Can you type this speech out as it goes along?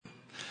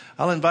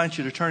I'll invite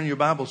you to turn your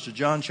Bibles to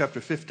John chapter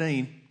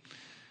 15.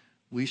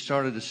 We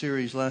started a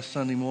series last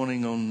Sunday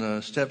morning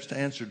on steps to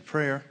answered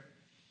prayer.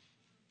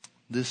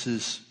 This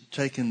is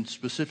taken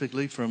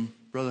specifically from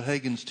Brother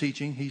Hagin's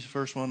teaching. He's the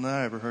first one that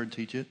I ever heard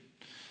teach it.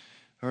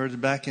 I heard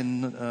it back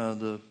in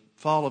the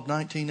fall of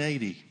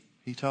 1980.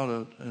 He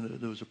taught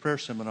there was a prayer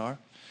seminar,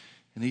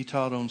 and he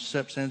taught on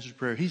steps to answered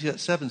prayer. He's got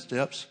 7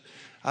 steps.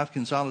 I've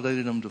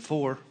consolidated them to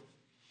 4.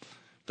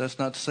 That's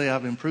not to say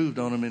I've improved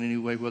on them in any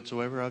way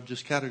whatsoever. I've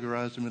just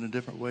categorized them in a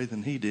different way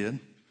than he did.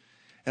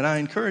 And I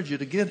encourage you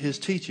to get his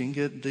teaching.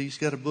 He's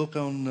got a book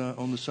on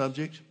the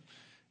subject,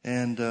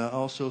 and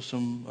also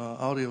some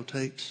audio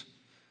tapes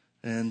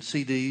and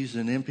CDs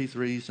and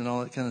MP3s and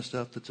all that kind of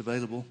stuff that's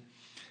available.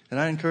 And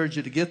I encourage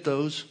you to get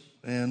those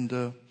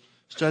and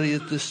study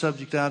this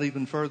subject out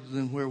even further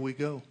than where we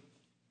go.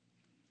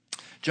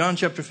 John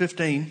chapter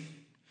 15,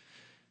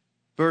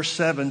 verse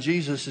 7,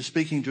 Jesus is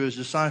speaking to his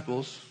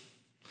disciples.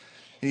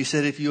 And he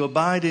said, "If you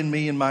abide in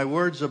me and my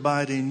words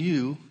abide in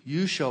you,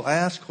 you shall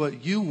ask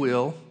what you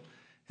will,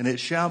 and it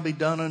shall be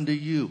done unto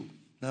you."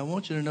 Now I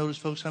want you to notice,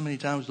 folks, how many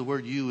times the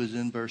word "you" is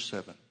in verse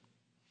 7.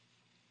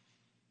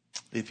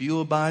 If you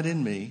abide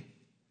in me,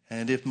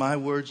 and if my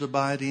words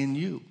abide in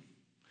you,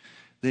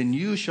 then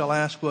you shall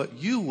ask what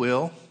you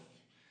will,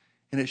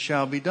 and it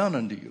shall be done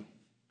unto you.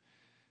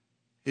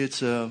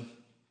 It's a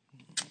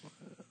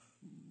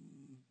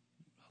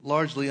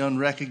largely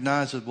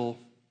unrecognized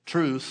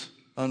truth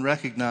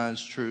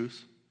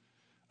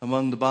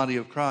among the body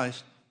of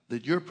Christ,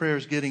 that your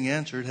prayers getting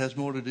answered has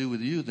more to do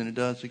with you than it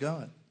does to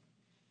God.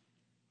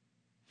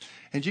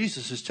 And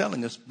Jesus is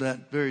telling us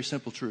that very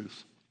simple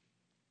truth.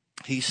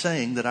 He's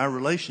saying that our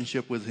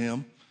relationship with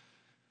him,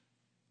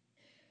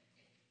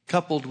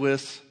 coupled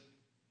with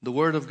the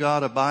Word of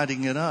God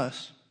abiding in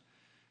us,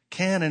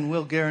 can and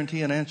will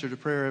guarantee an answer to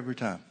prayer every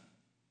time.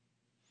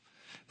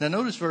 Now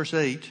notice verse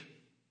 8.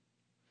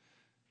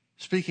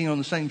 Speaking on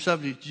the same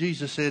subject,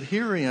 Jesus said,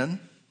 "Herein,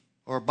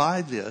 or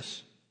by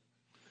this,"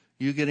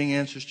 you getting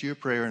answers to your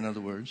prayer, in other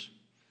words,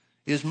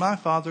 "is my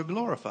Father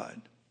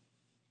glorified,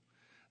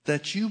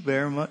 that you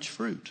bear much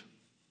fruit."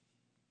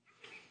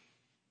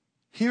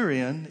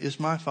 Herein is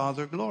my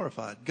Father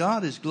glorified.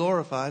 God is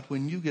glorified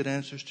when you get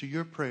answers to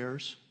your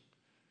prayers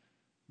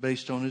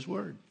based on his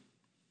word.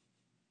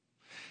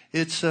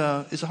 It's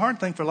a hard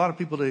thing for a lot of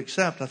people to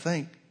accept, I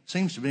think.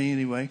 Seems to be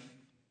anyway.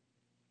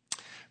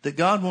 That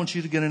God wants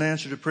you to get an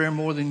answer to prayer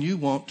more than you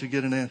want to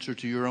get an answer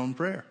to your own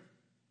prayer.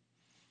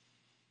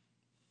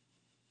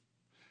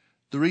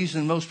 The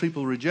reason most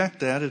people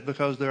reject that is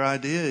because their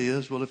idea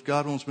is, well, if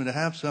God wants me to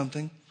have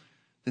something,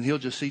 then he'll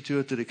just see to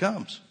it that it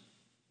comes.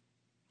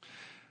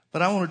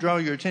 But I want to draw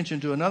your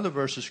attention to another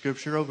verse of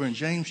Scripture over in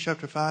James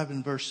chapter 5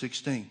 and verse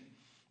 16.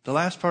 The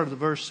last part of the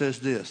verse says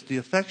this: "The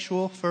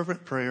effectual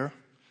fervent prayer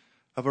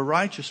of a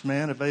righteous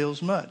man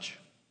avails much."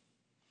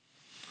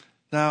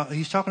 Now,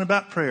 he's talking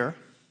about prayer.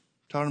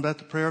 Talking about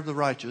the prayer of the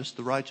righteous.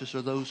 The righteous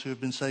are those who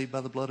have been saved by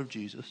the blood of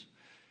Jesus.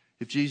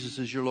 If Jesus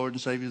is your Lord and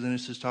Savior, then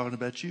this is talking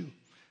about you.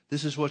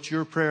 This is what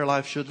your prayer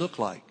life should look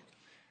like.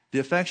 The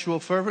effectual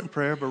fervent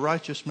prayer of a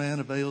righteous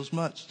man avails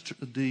much.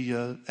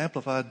 The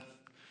Amplified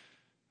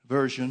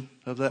version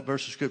of that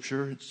verse of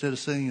Scripture, instead of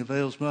saying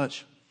avails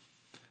much,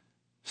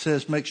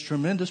 says makes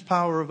tremendous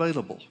power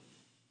available.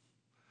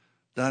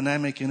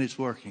 Dynamic in its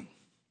working.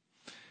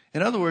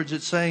 In other words,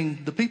 it's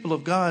saying the people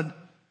of God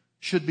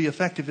should be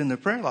effective in their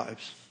prayer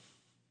lives.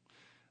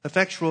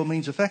 Effectual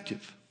means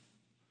effective.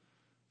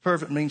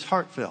 Fervent means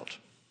heartfelt.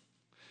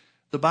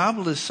 The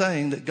Bible is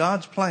saying that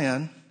God's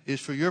plan is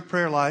for your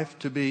prayer life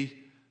to be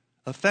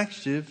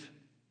effective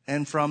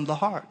and from the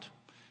heart.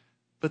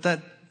 But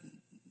that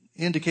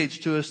indicates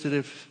to us that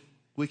if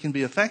we can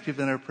be effective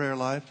in our prayer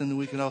life, then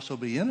we can also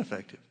be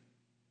ineffective.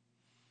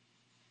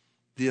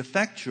 The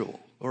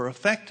effectual or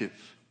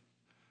effective,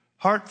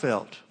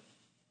 heartfelt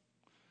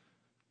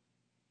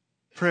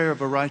prayer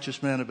of a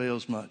righteous man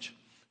avails much.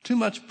 Too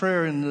much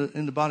prayer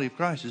in the body of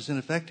Christ is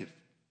ineffective.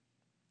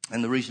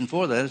 And the reason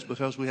for that is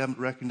because we haven't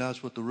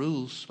recognized what the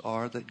rules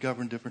are that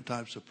govern different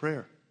types of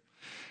prayer.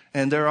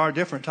 And there are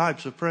different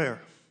types of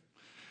prayer.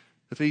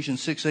 Ephesians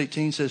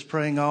 6:18 says,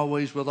 "Praying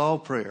always with all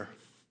prayer."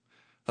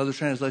 Other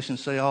translations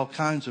say all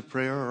kinds of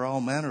prayer or all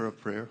manner of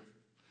prayer.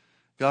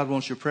 God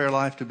wants your prayer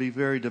life to be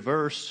very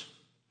diverse,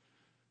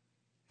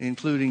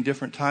 including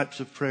different types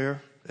of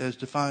prayer as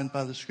defined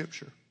by the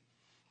Scripture.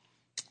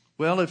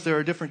 Well, if there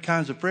are different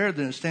kinds of prayer,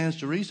 then it stands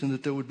to reason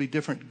that there would be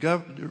different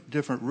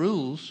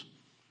rules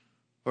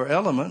or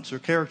elements or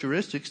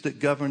characteristics that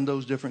govern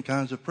those different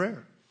kinds of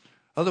prayer.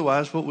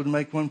 Otherwise, what would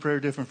make one prayer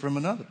different from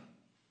another?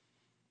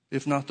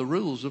 If not the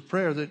rules of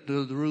prayer,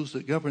 the rules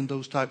that govern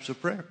those types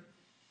of prayer.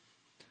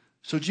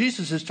 So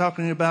Jesus is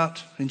talking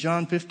about, in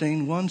John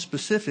 15, one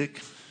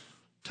specific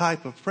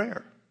type of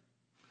prayer.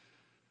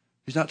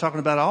 He's not talking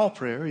about all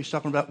prayer. He's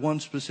talking about one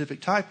specific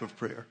type of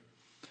prayer.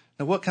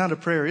 Now, what kind of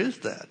prayer is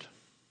that?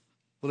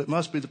 Well, it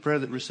must be the prayer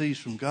that receives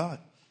from God.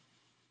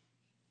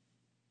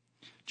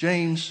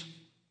 James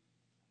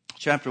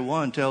chapter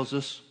 1 tells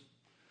us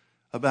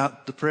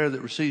about the prayer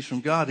that receives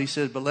from God. He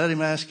said, but let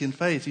him ask in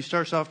faith. He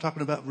starts off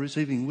talking about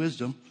receiving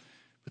wisdom,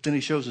 but then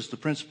he shows us the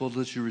principle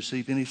that you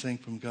receive anything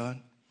from God.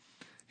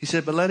 He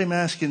said, but let him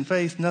ask in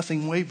faith,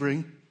 nothing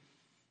wavering.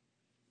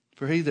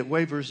 For he that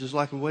wavers is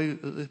like a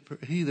wave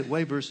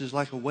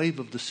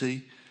of the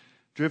sea,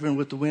 driven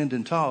with the wind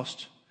and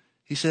tossed.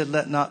 He said,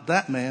 let not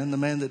that man, the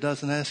man that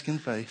doesn't ask in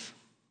faith,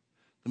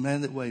 the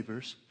man that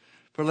wavers,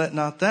 for let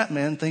not that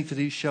man think that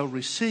he shall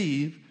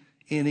receive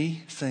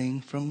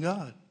anything from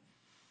God.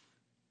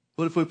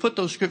 Well, if we put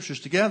those scriptures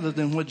together,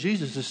 then what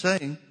Jesus is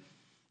saying,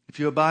 if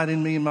you abide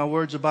in me and my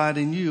words abide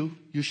in you,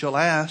 you shall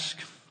ask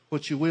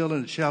what you will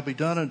and it shall be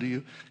done unto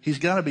you. He's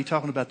got to be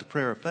talking about the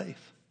prayer of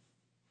faith,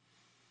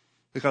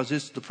 because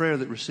it's the prayer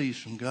that receives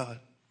from God.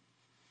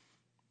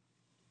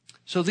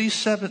 So these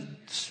 7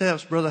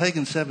 steps, Brother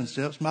Hagin's 7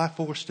 steps, my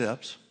 4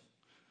 steps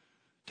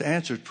to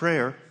answered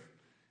prayer,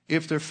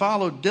 if they're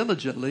followed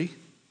diligently,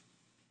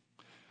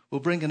 will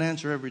bring an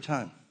answer every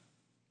time.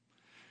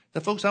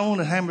 Now, folks, I want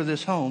to hammer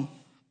this home.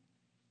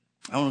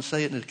 I want to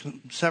say it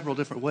in several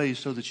different ways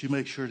so that you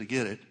make sure to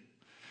get it,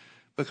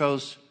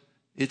 because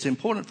it's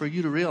important for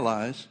you to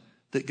realize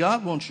that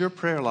God wants your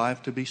prayer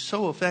life to be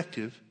so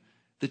effective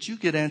that you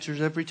get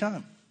answers every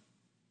time.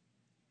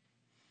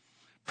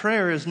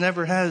 Prayer was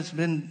never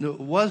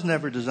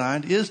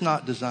designed, is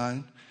not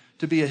designed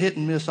to be a hit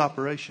and miss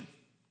operation.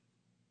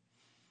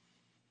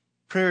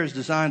 Prayer is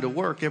designed to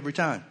work every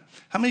time.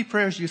 How many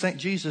prayers do you think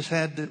Jesus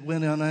had that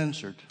went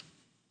unanswered?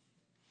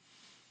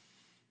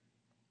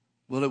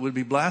 Well, it would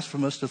be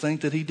blasphemous to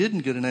think that he didn't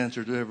get an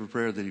answer to every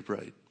prayer that he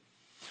prayed.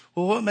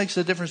 Well, what makes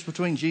the difference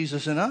between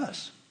Jesus and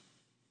us?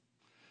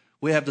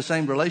 We have the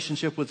same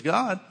relationship with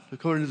God,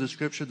 according to the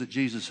scripture that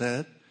Jesus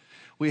had.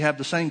 We have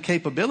the same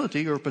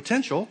capability or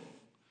potential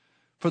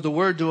for the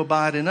word to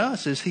abide in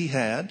us as he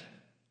had,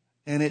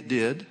 and it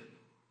did.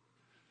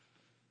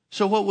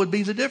 So what would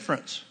be the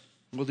difference?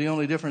 Well, the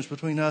only difference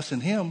between us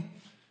and him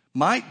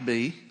might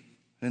be,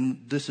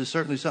 and this is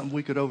certainly something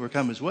we could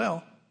overcome as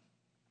well,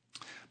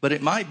 but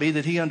it might be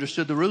that he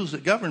understood the rules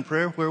that govern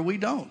prayer where we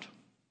don't.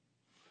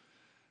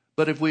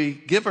 But if we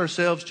give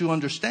ourselves to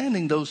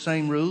understanding those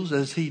same rules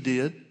as he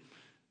did,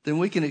 then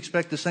we can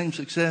expect the same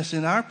success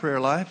in our prayer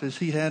life as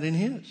he had in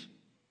his.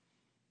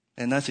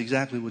 And that's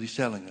exactly what he's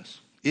telling us.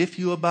 If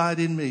you abide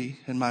in me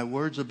and my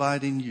words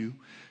abide in you,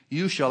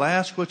 you shall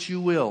ask what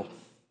you will,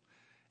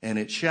 and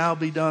it shall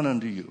be done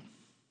unto you.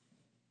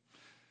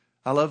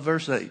 I love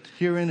verse 8.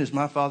 Herein is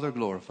my Father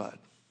glorified.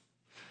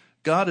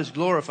 God is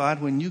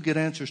glorified when you get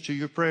answers to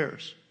your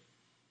prayers.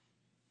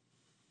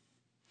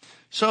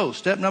 So,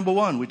 step number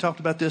 1, we talked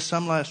about this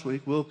some last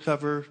week. We'll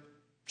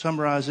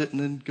summarize it, and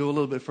then go a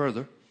little bit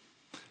further.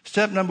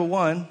 Step number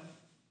 1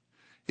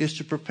 is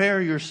to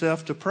prepare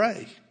yourself to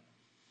pray.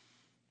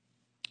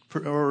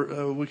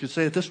 Or we could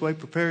say it this way,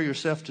 prepare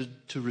yourself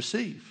to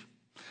receive.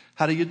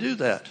 How do you do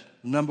that?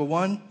 Number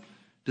 1,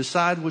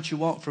 decide what you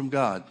want from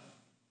God.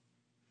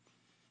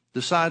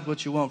 Decide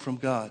what you want from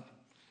God.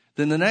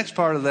 Then the next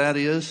part of that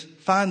is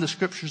find the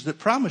scriptures that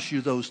promise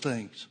you those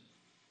things.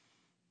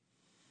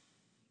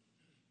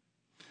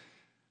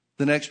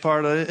 The next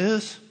part of it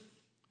is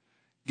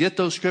get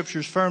those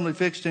scriptures firmly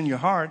fixed in your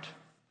heart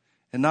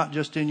and not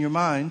just in your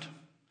mind,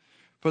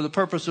 for the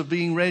purpose of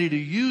being ready to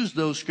use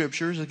those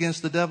scriptures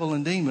against the devil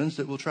and demons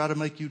that will try to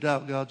make you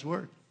doubt God's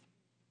word.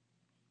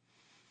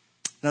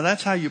 Now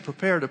that's how you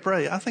prepare to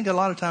pray. I think a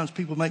lot of times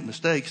people make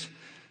mistakes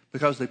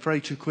because they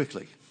pray too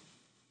quickly.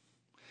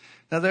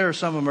 Now there are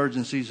some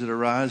emergencies that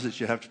arise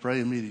that you have to pray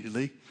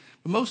immediately,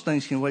 but most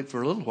things can wait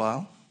for a little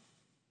while.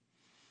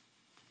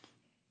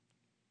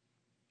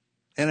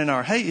 And in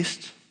our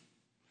haste,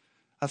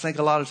 I think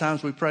a lot of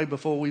times we pray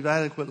before we've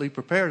adequately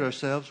prepared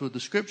ourselves with the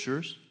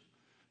scriptures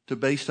to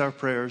base our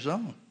prayers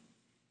on.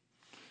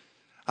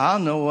 I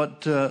know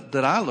what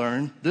that I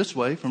learned this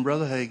way from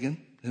Brother Hagin,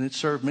 and it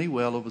served me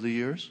well over the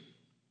years.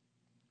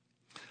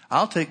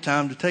 I'll take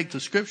time to take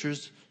the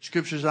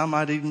scriptures I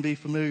might even be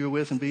familiar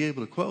with and be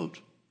able to quote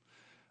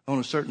on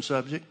a certain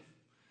subject.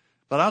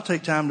 But I'll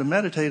take time to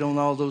meditate on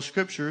all those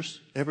scriptures,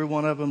 every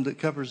one of them that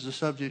covers the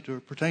subject or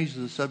pertains to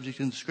the subject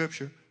in the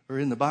scripture or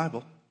in the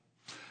Bible.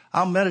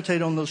 I'll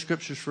meditate on those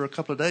scriptures for a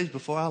couple of days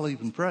before I'll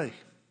even pray.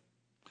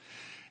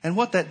 And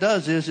what that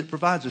does is it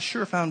provides a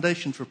sure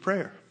foundation for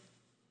prayer.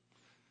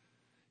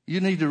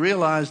 You need to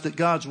realize that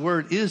God's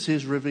word is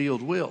his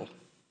revealed will.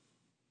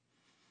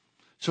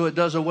 So it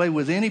does away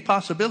with any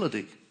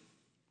possibility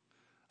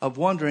of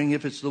wondering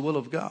if it's the will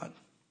of God.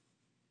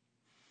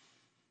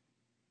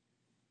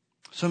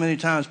 So many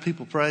times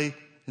people pray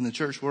in the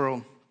church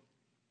world,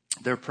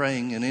 they're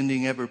praying and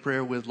ending every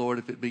prayer with, Lord,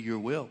 if it be your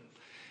will.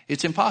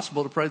 It's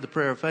impossible to pray the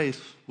prayer of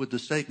faith with the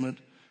statement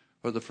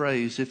or the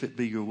phrase, if it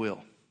be your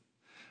will.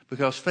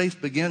 Because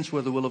faith begins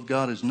where the will of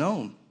God is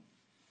known.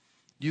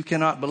 You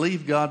cannot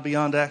believe God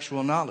beyond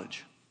actual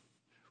knowledge.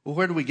 Well,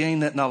 where do we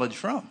gain that knowledge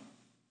from?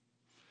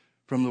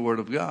 From the Word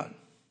of God.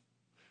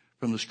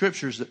 From the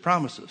scriptures that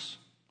promise us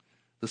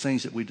the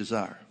things that we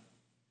desire.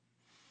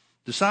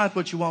 Decide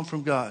what you want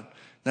from God.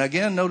 Now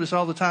again, notice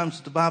all the times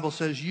that the Bible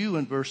says you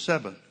in verse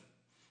 7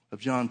 of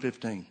John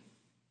 15.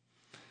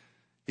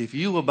 If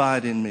you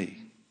abide in me,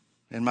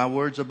 and my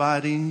words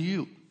abide in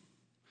you,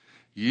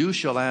 you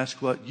shall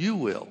ask what you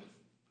will,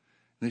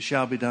 and it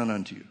shall be done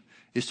unto you.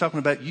 It's talking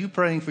about you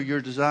praying for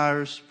your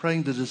desires,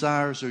 praying the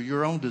desires or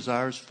your own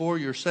desires for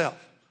yourself.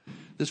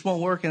 This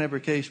won't work in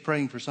every case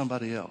praying for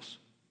somebody else.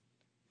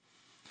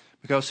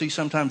 Because, see,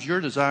 sometimes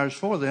your desires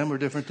for them are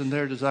different than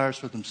their desires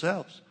for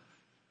themselves.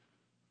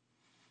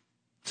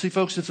 See,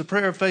 folks, if the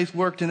prayer of faith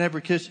worked in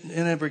every case,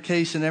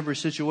 in every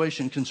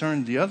situation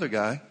concerning the other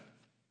guy,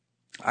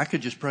 I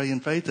could just pray in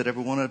faith that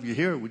every one of you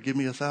here would give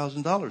me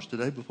 $1,000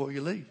 today before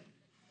you leave.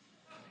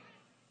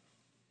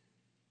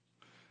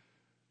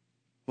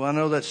 Well, I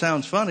know that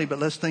sounds funny, but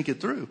let's think it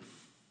through.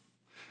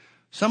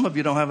 Some of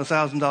you don't have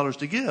 $1,000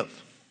 to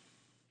give.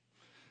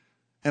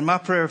 And my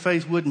prayer of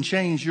faith wouldn't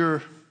change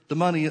the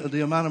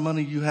amount of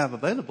money you have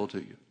available to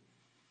you.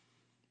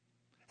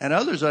 And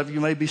others of you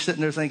may be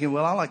sitting there thinking,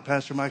 well, I like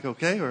Pastor Mike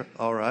okay, or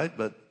all right,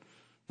 but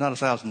not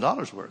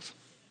 $1,000 worth.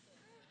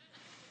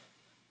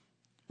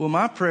 Well,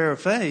 my prayer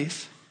of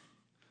faith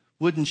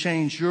wouldn't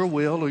change your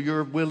will or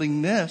your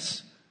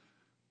willingness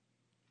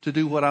to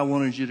do what I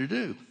wanted you to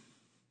do.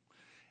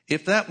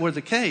 If that were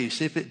the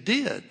case, if it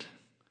did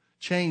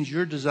change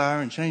your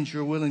desire and change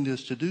your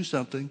willingness to do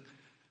something,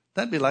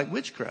 that'd be like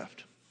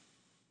witchcraft.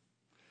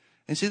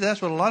 And see,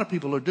 that's what a lot of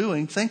people are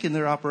doing, thinking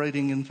they're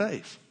operating in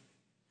faith.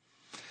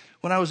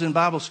 When I was in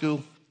Bible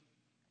school,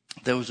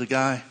 there was a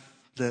guy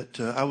that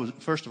I was,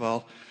 first of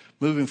all,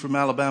 moving from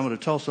Alabama to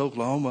Tulsa,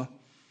 Oklahoma.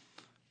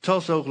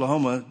 Tulsa,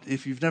 Oklahoma,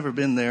 if you've never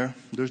been there,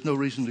 there's no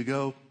reason to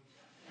go.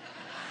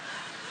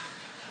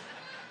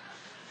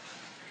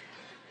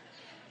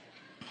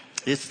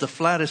 It's the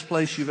flattest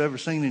place you've ever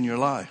seen in your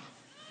life.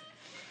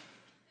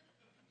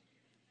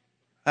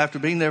 After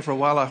being there for a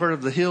while, I heard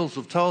of the hills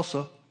of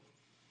Tulsa.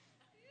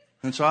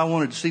 And so I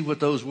wanted to see what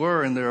those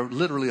were, and they're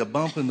literally a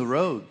bump in the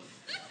road.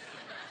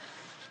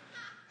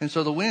 And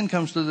so the wind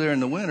comes through there in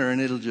the winter,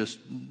 and it'll just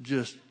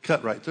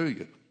cut right through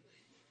you.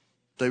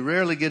 They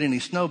rarely get any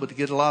snow, but they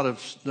get a lot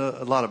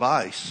of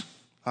ice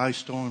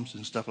storms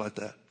and stuff like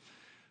that.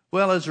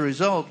 Well, as a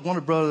result, one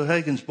of Brother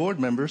Hagin's board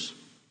members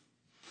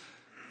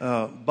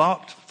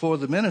bought for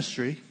the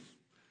ministry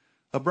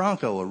a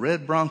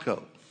red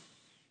Bronco,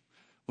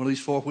 one of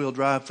these 4-wheel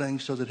drive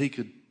things, so that he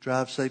could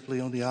drive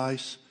safely on the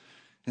ice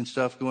and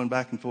stuff, going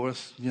back and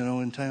forth,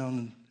 in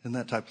town and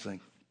that type of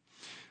thing.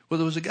 Well,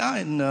 there was a guy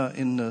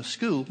in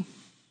school.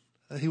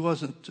 He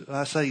wasn't,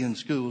 I say in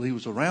school, he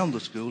was around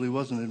the school. He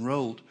wasn't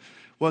enrolled,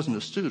 wasn't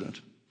a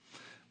student.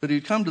 But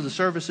he'd come to the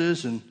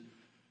services and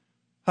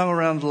hung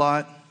around a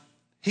lot.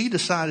 He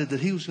decided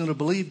that he was going to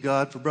believe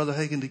God for Brother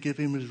Hagin to give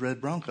him his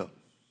red Bronco.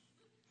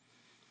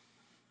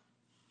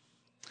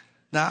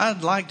 Now,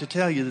 I'd like to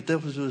tell you that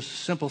that was a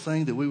simple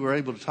thing, that we were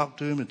able to talk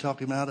to him and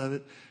talk him out of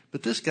it.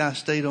 But this guy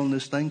stayed on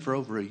this thing for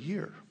over a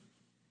year.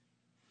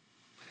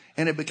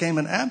 And it became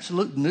an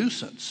absolute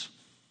nuisance.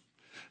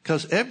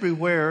 Because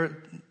everywhere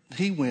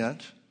he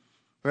went,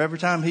 or every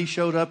time he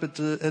showed up at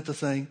the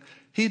thing,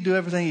 he'd do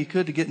everything he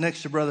could to get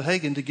next to Brother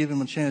Hagin to give him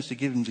a chance to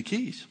give him the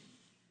keys.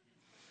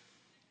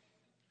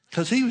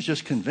 Because he was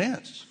just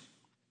convinced.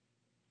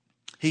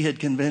 He had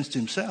convinced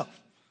himself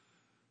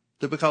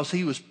that because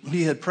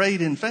he had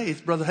prayed in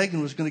faith, Brother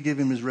Hagin was going to give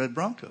him his red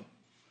Bronco.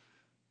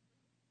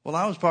 Well,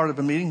 I was part of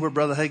a meeting where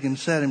Brother Hagin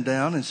sat him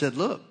down and said,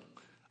 look,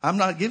 I'm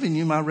not giving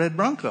you my red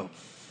Bronco.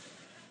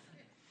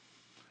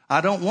 I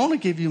don't want to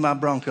give you my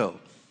Bronco.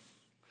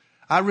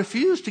 I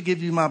refuse to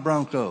give you my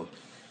Bronco.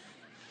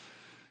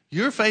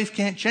 Your faith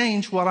can't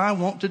change what I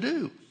want to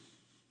do.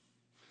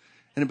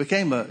 And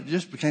it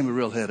just became a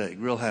real headache,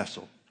 real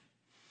hassle.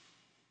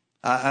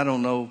 I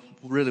don't know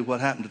really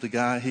what happened to the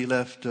guy. He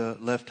left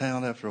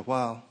town after a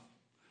while.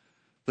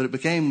 But it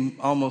became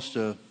almost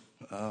a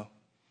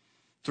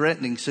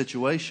threatening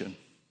situation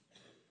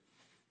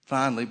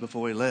finally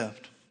before he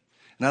left.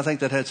 And I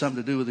think that had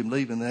something to do with him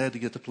leaving. They had to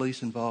get the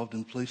police involved,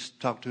 and police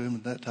talked to him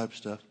and that type of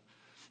stuff.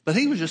 But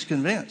he was just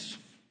convinced.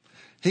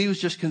 He was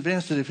just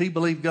convinced that if he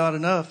believed God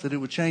enough, that it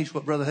would change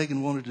what Brother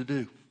Hagin wanted to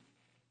do.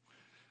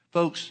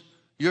 Folks,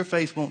 your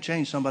faith won't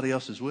change somebody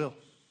else's will.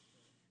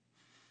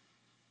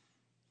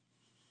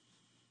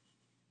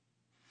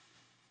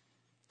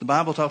 The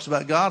Bible talks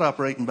about God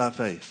operating by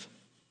faith.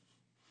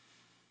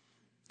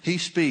 He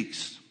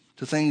speaks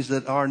to things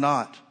that are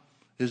not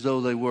as though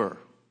they were.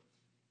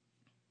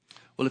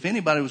 Well, if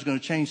anybody was going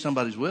to change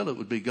somebody's will, it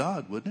would be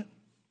God, wouldn't it?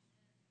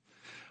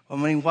 I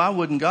mean, why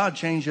wouldn't God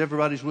change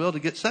everybody's will to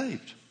get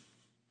saved?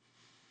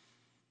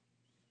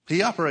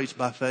 He operates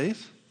by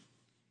faith.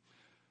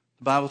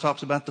 The Bible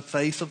talks about the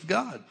faith of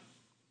God.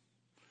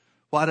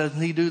 Why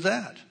doesn't he do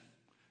that?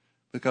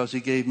 Because he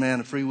gave man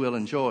a free will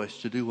and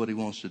choice to do what he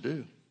wants to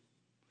do.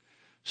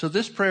 So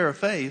this prayer of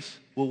faith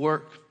will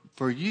work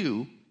for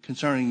you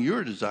concerning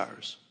your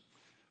desires,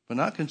 but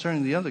not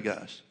concerning the other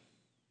guys.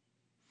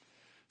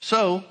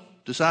 So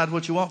decide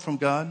what you want from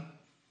God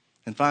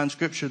and find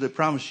scripture that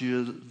promises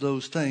you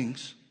those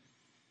things.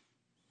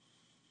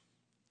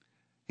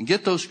 And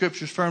get those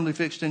scriptures firmly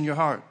fixed in your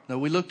heart. Now,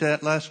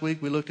 last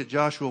week we looked at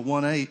Joshua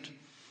 1:8,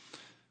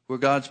 where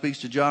God speaks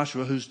to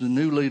Joshua, who's the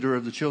new leader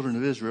of the children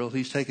of Israel.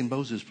 He's taken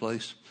Moses'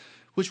 place,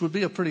 which would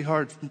be a pretty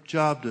hard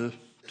job to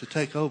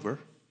take over.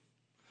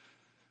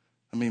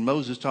 I mean,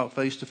 Moses talked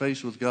face to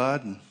face with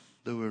God, and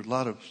there were a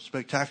lot of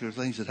spectacular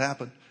things that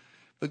happened.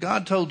 But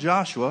God told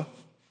Joshua,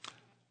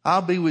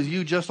 I'll be with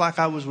you just like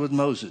I was with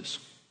Moses.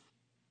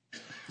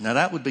 Now,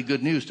 that would be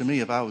good news to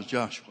me if I was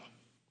Joshua.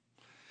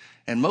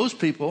 And most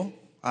people,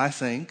 I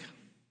think,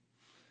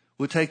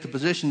 would take the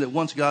position that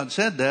once God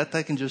said that,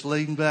 they can just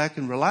lean back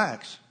and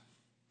relax,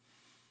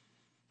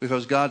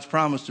 because God's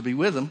promised to be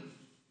with them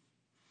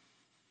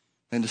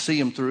and to see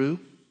them through.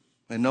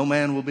 And no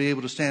man will be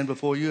able to stand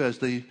before you as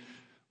they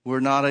were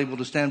not able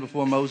to stand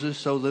before Moses,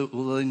 so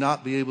will they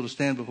not be able to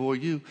stand before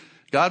you.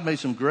 God made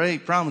some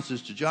great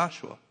promises to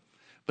Joshua.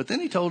 But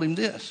then he told him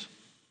this.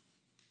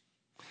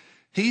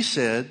 He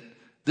said,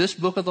 this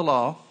book of the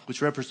law,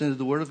 which represented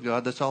the Word of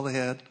God, that's all they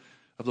had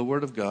of the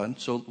Word of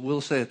God, so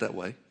we'll say it that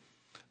way.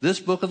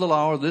 This book of the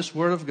law, or this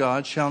Word of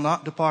God, shall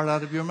not depart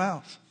out of your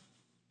mouth,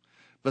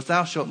 but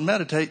thou shalt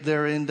meditate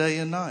therein day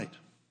and night,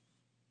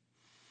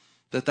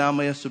 that thou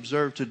mayest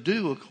observe to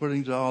do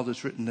according to all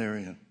that's written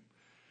therein.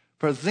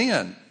 For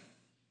then,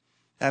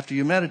 after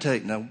you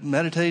meditate, now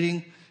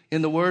meditating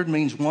in the Word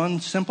means one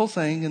simple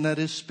thing, and that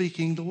is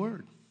speaking the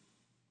Word.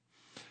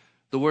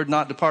 The Word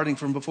not departing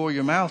from before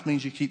your mouth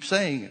means you keep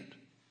saying it.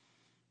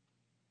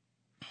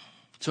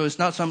 So it's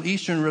not some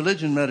Eastern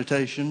religion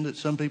meditation that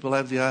some people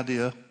have the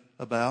idea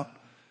about,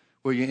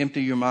 where you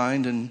empty your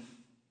mind and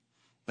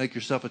make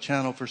yourself a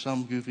channel for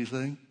some goofy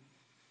thing.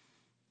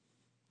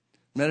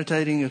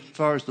 Meditating, as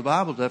far as the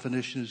Bible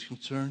definition is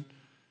concerned,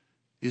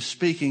 is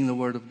speaking the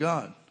Word of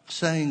God,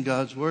 saying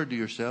God's Word to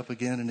yourself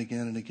again and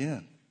again and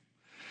again.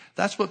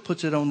 That's what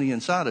puts it on the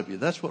inside of you.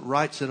 That's what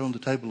writes it on the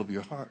table of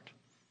your heart.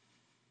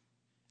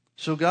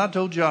 So God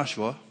told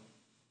Joshua,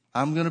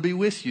 I'm going to be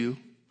with you.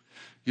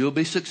 You'll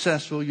be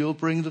successful. You'll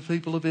bring the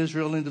people of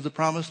Israel into the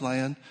promised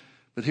land.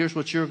 But here's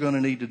what you're going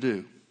to need to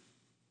do.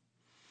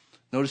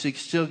 Notice he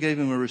still gave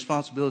him a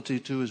responsibility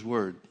to his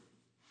word.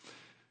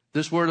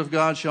 This word of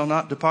God shall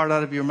not depart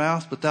out of your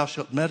mouth, but thou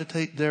shalt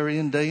meditate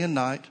therein day and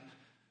night,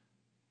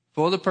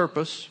 for the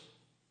purpose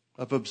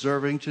of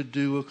observing to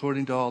do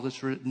according to all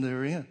that's written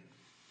therein.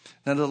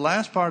 Now, the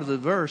last part of the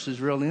verse is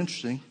really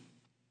interesting,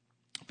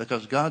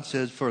 because God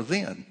says, for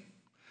then,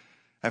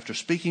 after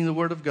speaking the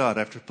word of God,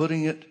 after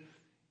putting it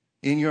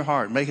in your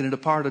heart, making it a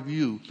part of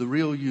you, the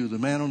real you, the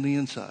man on the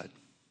inside,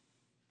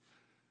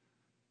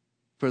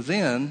 for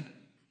then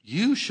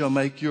you shall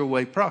make your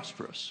way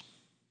prosperous,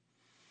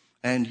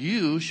 and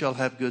you shall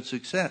have good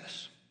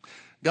success.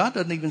 God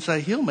doesn't even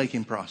say he'll make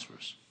him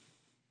prosperous.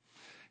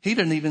 He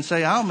doesn't even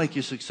say I'll make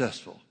you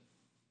successful.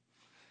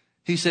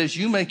 He says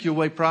you make your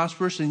way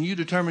prosperous, and you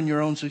determine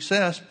your own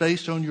success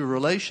based on your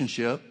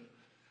relationship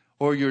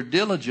or your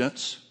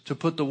diligence to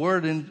put the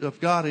word of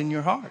God in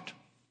your heart.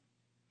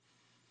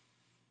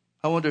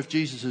 I wonder if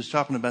Jesus is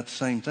talking about the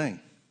same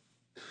thing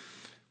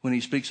when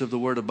he speaks of the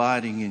word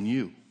abiding in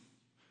you.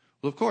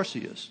 Well, of course he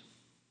is.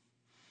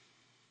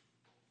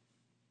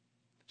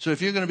 So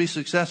if you're going to be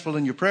successful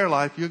in your prayer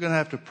life, you're going to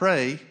have to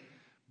pray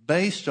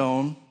based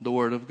on the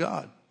word of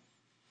God.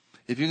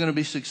 If you're going to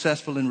be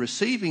successful in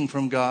receiving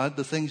from God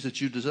the things that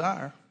you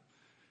desire,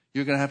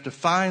 you're going to have to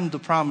find the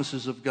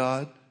promises of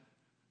God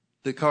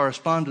that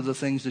correspond to the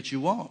things that you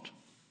want.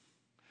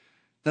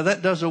 Now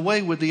that does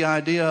away with the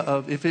idea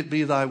of if it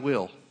be thy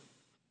will,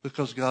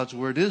 because God's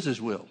word is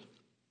his will.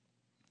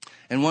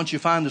 And once you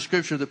find the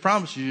scripture that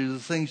promises you the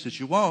things that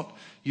you want,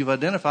 you've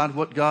identified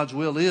what God's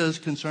will is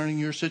concerning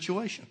your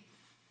situation.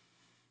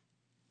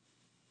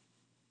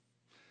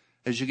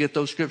 As you get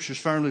those scriptures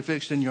firmly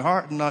fixed in your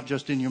heart and not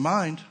just in your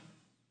mind,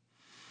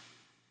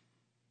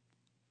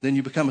 then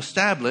you become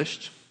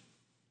established,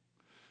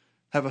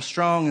 have a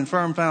strong and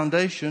firm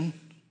foundation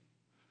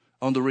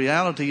on the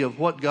reality of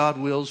what God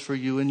wills for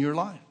you in your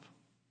life.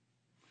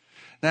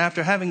 Now,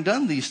 after having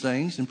done these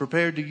things and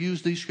prepared to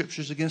use these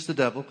scriptures against the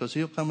devil, because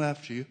he'll come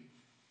after you,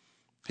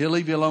 he'll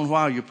leave you alone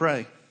while you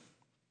pray.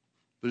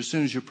 But as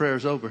soon as your prayer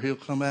is over, he'll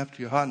come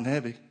after you hot and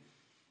heavy.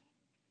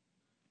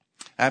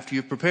 After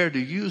you're prepared to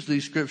use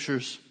these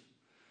scriptures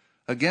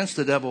against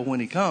the devil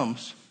when he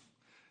comes,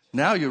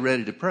 now you're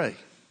ready to pray.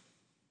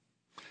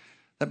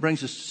 That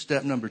brings us to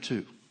step number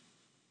 2.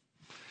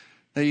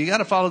 Now, you got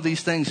to follow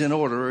these things in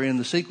order or in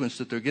the sequence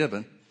that they're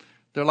given.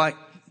 They're like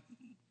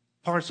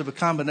parts of a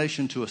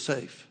combination to a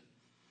safe.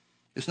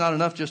 It's not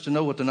enough just to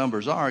know what the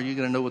numbers are. You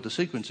got to know what the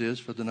sequence is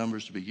for the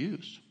numbers to be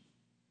used.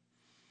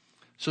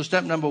 So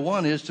step number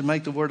 1 is to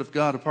make the word of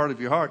God a part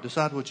of your heart.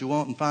 Decide what you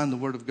want and find the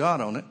word of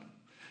God on it.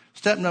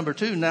 Step number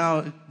 2,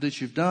 now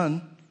that you've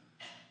done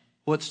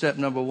what step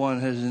number 1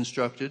 has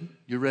instructed,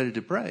 you're ready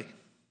to pray.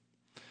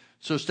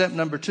 So step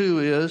number 2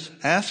 is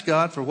ask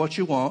God for what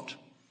you want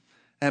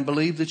and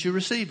believe that you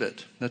receive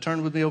it. Now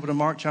turn with me over to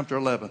Mark chapter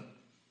 11.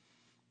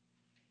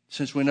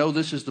 Since we know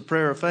this is the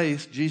prayer of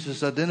faith,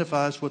 Jesus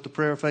identifies what the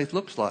prayer of faith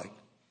looks like.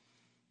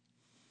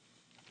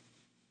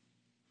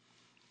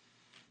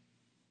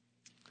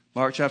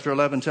 Mark chapter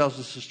 11 tells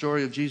us the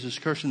story of Jesus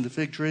cursing the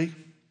fig tree.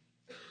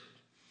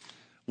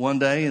 one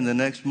day, and the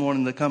next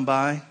morning they come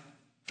by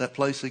that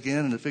place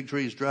again, and the fig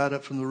tree is dried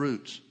up from the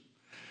roots.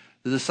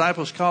 The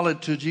disciples call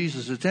it to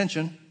Jesus'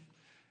 attention,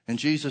 and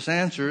Jesus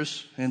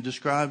answers and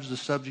describes the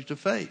subject of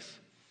faith.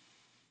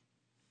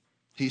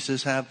 He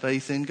says, have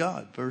faith in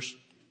God. Verse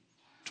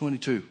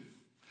 22.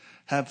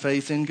 Have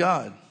faith in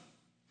God.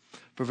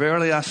 For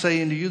verily I say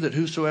unto you that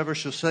whosoever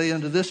shall say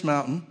unto this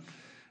mountain,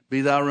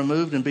 be thou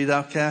removed and be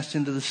thou cast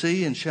into the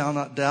sea, and shall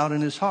not doubt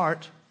in his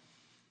heart,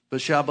 but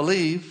shall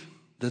believe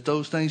that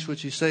those things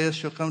which he saith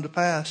shall come to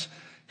pass,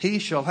 he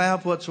shall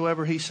have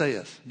whatsoever he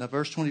saith. Now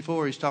verse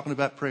 24, he's talking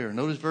about prayer.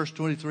 Notice verse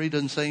 23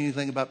 doesn't say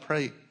anything about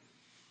praying.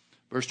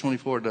 Verse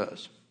 24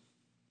 does.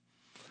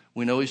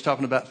 We know he's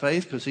talking about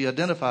faith because he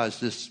identifies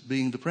this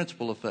being the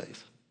principle of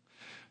faith.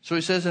 So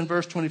he says in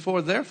verse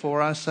 24,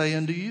 therefore I say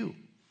unto you,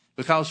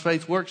 because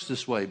faith works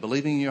this way,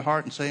 believing in your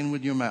heart and saying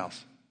with your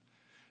mouth.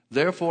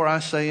 Therefore I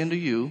say unto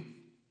you,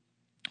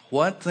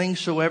 what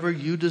things soever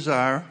you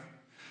desire,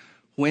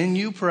 when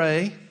you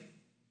pray,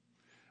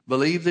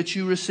 believe that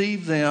you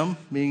receive them,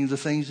 meaning the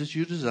things that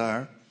you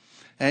desire,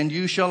 and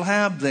you shall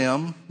have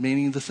them,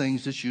 meaning the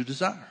things that you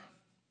desire.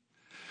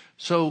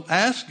 So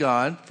ask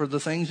God for the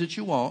things that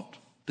you want,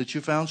 that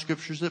you found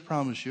scriptures that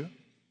promise you,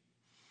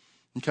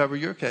 and cover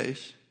your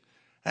case.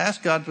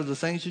 Ask God for the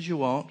things that you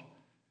want,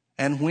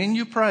 and when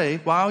you pray,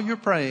 while you're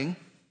praying,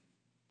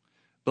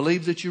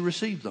 believe that you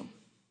receive them.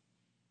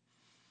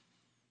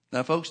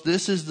 Now, folks,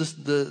 this is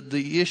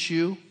the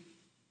issue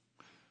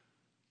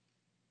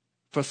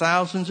for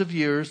thousands of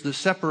years that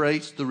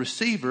separates the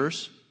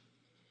receivers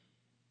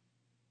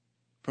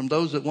from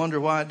those that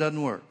wonder why it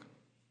doesn't work.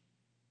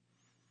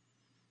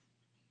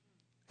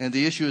 And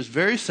the issue is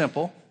very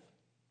simple.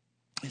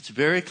 It's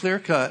very clear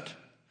cut,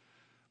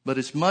 but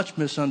it's much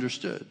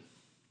misunderstood.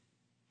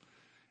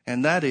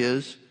 And that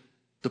is,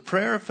 the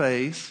prayer of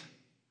faith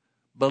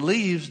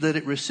believes that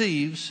it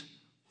receives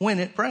when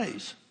it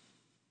prays.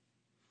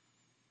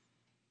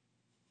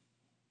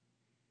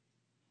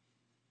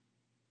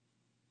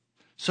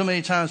 So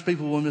many times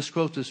people will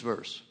misquote this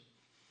verse.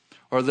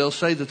 Or they'll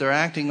say that they're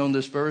acting on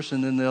this verse,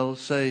 and then they'll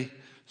say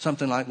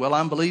something like, well,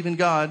 I'm believing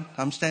God,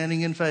 I'm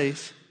standing in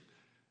faith,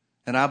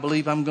 and I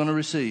believe I'm going to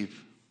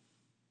receive.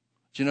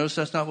 Do you notice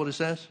that's not what it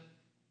says?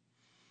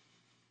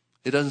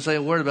 It doesn't say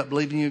a word about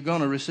believing you're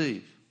going to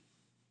receive.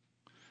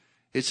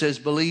 It says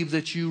believe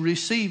that you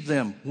receive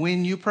them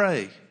when you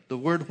pray. The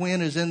word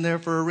when is in there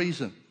for a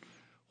reason.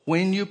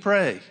 When you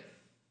pray,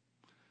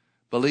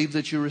 believe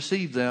that you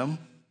receive them,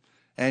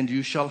 and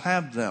you shall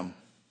have them,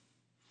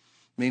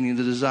 meaning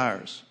the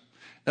desires.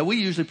 Now, we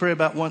usually pray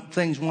about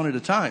things one at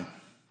a time.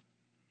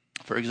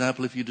 For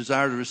example, if you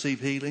desire to receive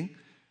healing,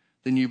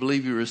 then you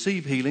believe you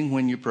receive healing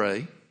when you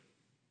pray,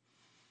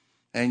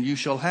 and you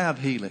shall have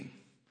healing.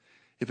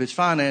 If it's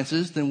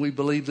finances, then we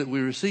believe that we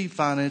receive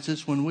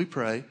finances when we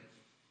pray,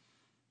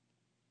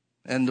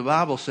 and the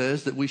Bible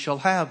says that we shall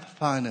have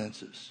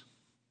finances.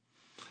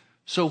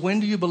 So when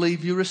do you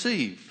believe you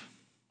receive?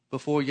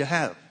 Before you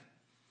have.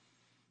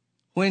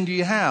 When do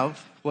you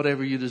have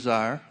whatever you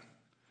desire?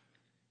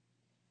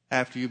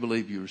 After you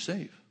believe you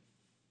receive.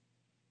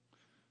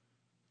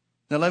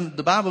 Now,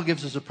 the Bible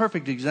gives us a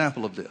perfect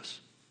example of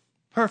this.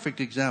 Perfect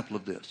example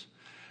of this.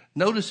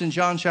 Notice in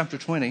John chapter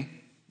 20,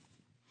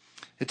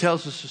 it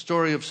tells us the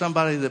story of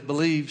somebody that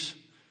believes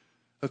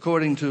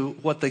according to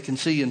what they can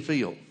see and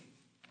feel,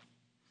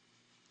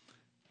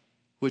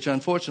 which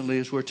unfortunately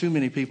is where too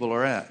many people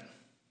are at.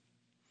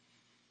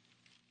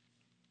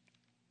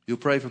 You'll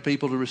pray for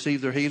people to receive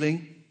their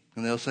healing,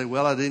 and they'll say,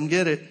 well, I didn't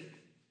get it.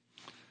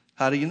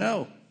 How do you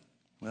know?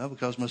 Well,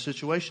 because my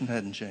situation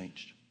hadn't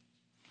changed.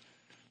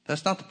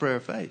 That's not the prayer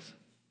of faith.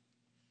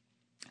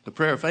 The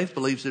prayer of faith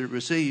believes that it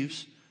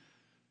receives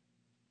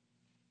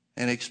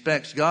and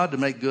expects God to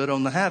make good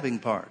on the having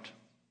part.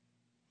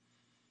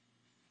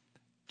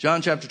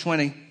 John chapter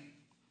 20,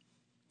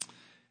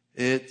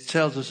 it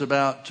tells us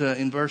about,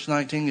 in verse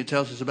 19, it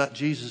tells us about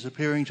Jesus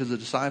appearing to the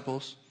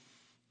disciples,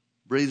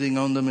 breathing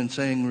on them and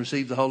saying,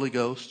 receive the Holy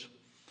Ghost.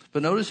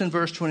 But notice in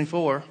verse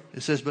 24,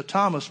 it says, but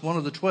Thomas, one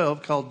of the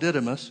 12, called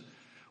Didymus,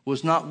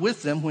 was not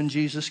with them when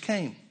Jesus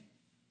came.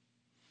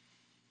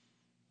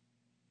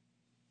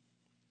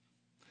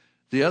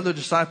 The other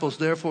disciples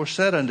therefore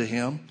said unto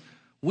him,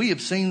 we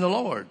have seen the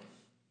Lord.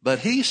 But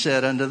he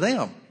said unto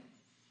them,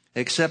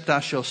 except I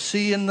shall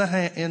see in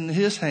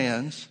his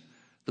hands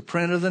the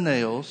print of the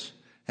nails,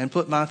 and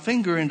put my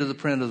finger into the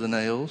print of the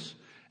nails,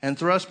 and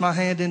thrust my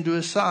hand into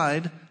his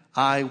side,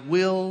 I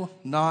will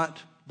not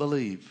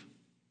believe.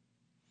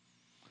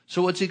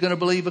 So what's he going to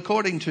believe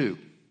according to?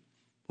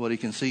 What he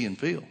can see and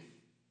feel.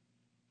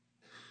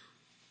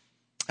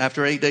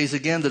 After 8 days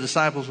again, the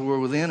disciples were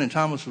within, and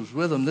Thomas was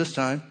with them this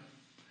time.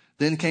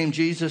 Then came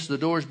Jesus, the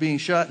doors being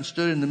shut, and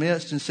stood in the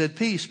midst, and said,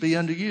 peace be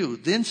unto you.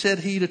 Then said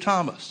he to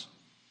Thomas.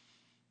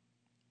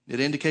 It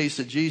indicates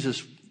that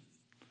Jesus'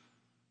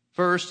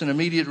 first and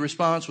immediate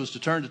response was to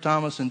turn to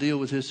Thomas and deal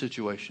with his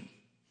situation.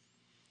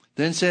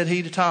 Then said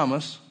he to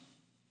Thomas,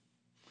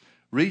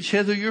 reach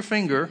hither your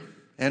finger,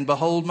 and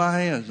behold my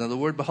hands. Now the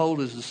word behold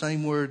is the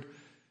same word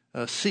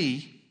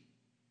see.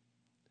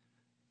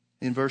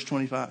 in verse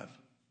 25.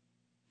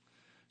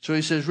 So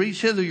he says,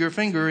 reach hither your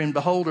finger and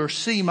behold or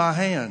see my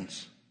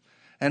hands.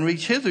 And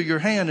reach hither your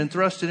hand and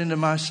thrust it into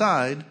my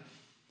side.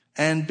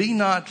 And be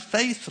not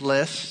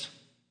faithless,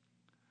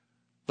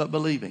 but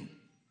believing.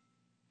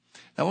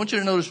 Now I want you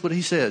to notice what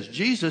he says.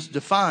 Jesus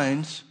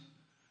defines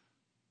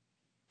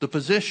the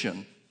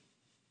position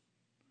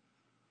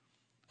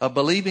of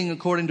believing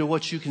according to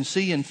what you can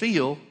see and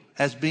feel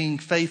as being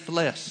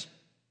faithless.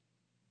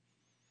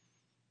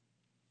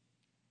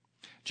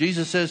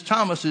 Jesus says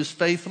Thomas is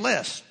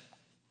faithless.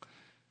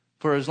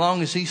 For as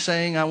long as he's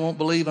saying, I won't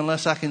believe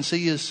unless I can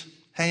see his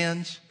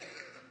hands,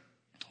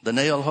 the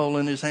nail hole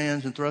in his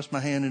hands, and thrust my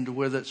hand into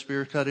where that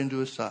spear cut into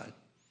his side.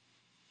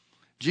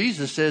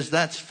 Jesus says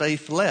that's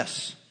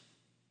faithless,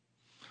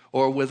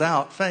 or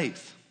without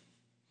faith.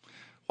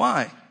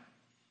 Why?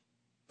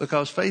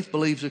 Because faith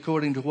believes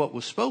according to what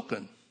was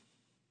spoken.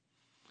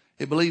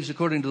 It believes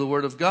according to the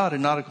word of God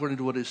and not according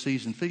to what it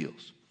sees and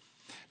feels.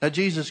 Now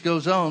Jesus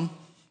goes on,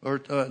 or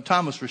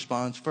Thomas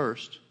responds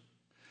first.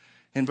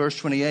 In verse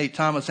 28,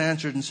 Thomas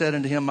answered and said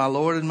unto him, my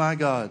Lord and my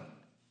God.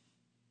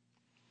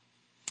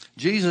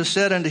 Jesus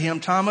said unto him,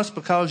 Thomas,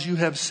 because you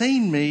have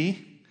seen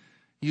me,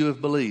 you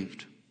have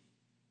believed.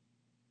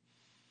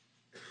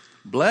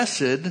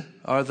 Blessed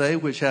are they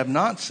which have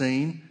not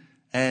seen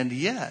and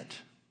yet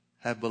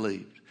have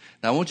believed.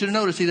 Now I want you to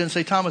notice he doesn't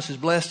say Thomas is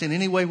blessed in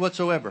any way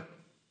whatsoever.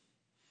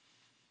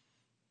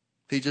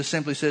 He just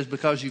simply says,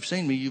 because you've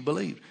seen me, you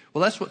believed.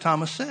 Well, that's what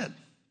Thomas said.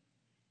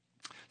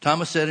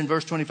 Thomas said in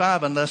verse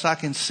 25, unless I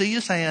can see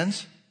his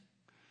hands,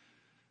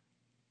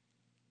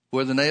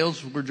 where the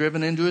nails were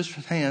driven into his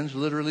hands,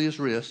 literally his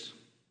wrists,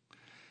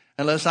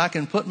 unless I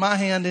can put my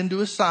hand into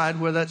his side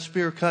where that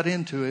spear cut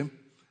into him,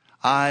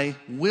 I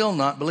will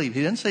not believe.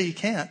 He didn't say he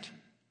can't.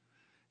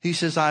 He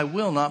says, I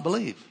will not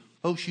believe.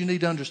 Folks, you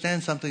need to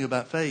understand something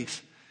about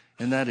faith,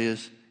 and that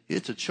is,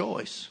 it's a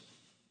choice.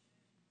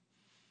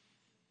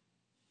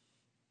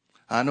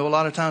 I know a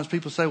lot of times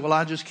people say, well,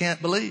 I just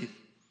can't believe.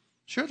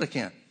 Sure they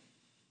can't.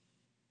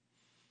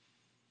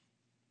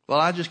 Well,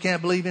 I just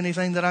can't believe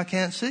anything that I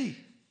can't see.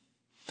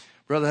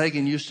 Brother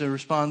Hagin used to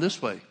respond this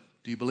way.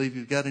 Do you believe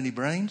you've got any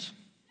brains?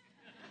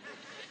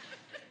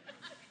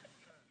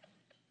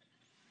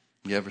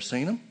 You ever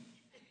seen them?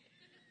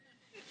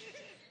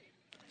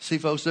 See,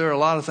 folks, there are a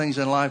lot of things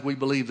in life we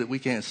believe that we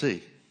can't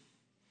see.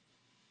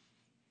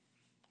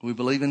 We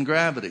believe in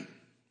gravity.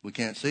 We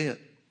can't see it.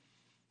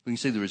 We can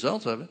see the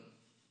results of it.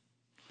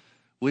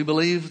 We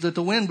believe that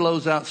the wind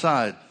blows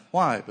outside.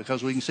 Why?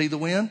 Because we can see the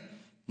wind?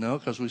 No,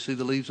 because we see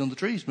the leaves on the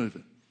trees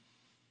moving.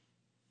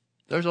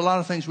 There's a lot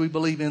of things we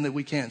believe in that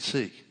we can't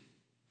see.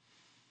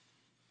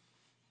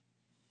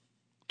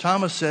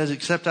 Thomas says,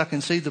 except I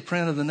can see the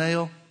print of the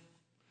nail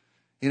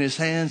in his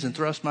hands and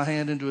thrust my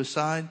hand into his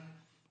side,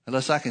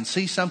 unless I can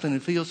see something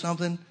and feel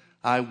something,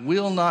 I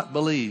will not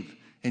believe.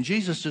 And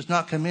Jesus does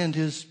not commend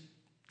his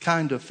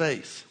kind of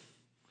faith.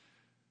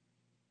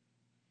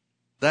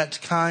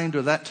 That kind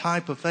or that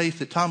type of faith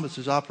that Thomas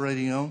is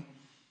operating on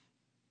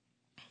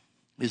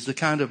is the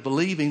kind of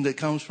believing that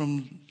comes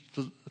from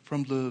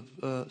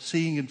the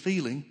seeing and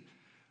feeling,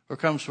 or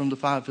comes from the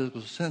five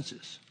physical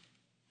senses.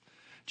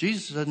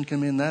 Jesus doesn't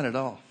commend that at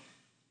all.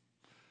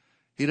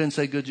 He doesn't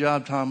say, good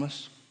job,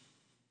 Thomas.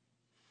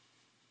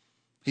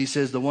 He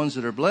says the ones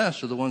that are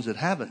blessed are the ones that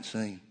haven't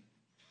seen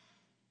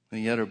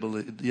and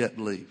yet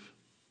believe.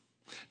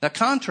 Now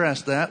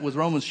contrast that with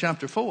Romans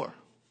chapter 4.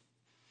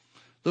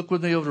 Look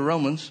with me over to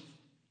Romans.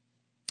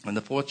 In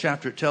the 4th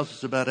chapter, it tells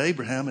us about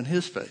Abraham and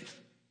his faith.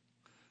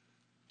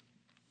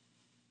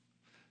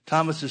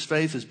 Thomas's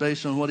faith is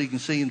based on what he can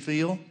see and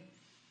feel.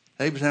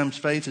 Abraham's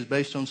faith is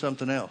based on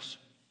something else.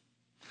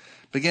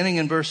 Beginning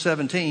in verse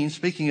 17,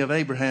 speaking of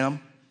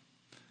Abraham,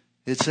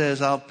 it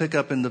says, I'll pick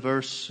up in the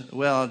verse,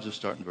 I'll just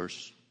start in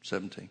verse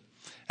 17.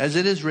 As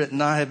it is written,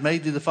 I have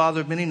made thee the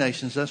father of many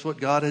nations. That's what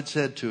God had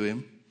said to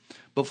him.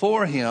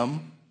 Before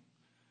him,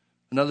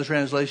 another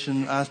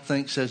translation I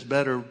think says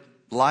better,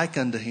 like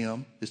unto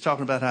him. It's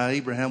talking about how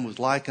Abraham was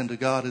like unto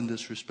God in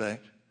this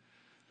respect.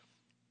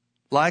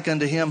 Like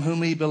unto him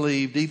whom he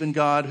believed, even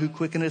God who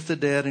quickeneth the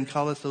dead and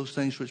calleth those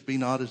things which be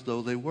not as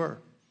though they were.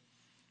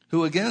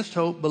 Who against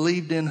hope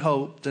believed in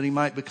hope that he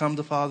might become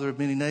the father of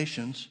many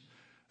nations.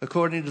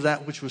 According to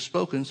that which was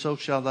spoken, so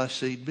shall thy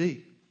seed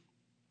be.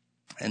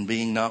 And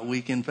being not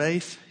weak in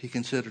faith, he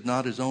considered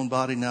not his own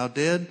body now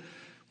dead,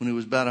 when he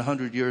was about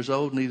 100 years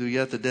old, neither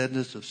yet the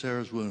deadness of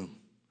Sarah's womb.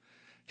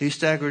 He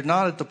staggered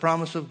not at the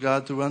promise of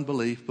God through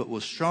unbelief, but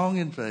was strong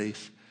in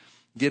faith,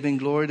 giving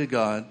glory to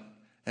God,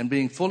 and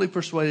being fully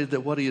persuaded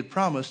that what he had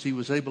promised, he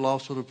was able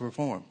also to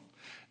perform.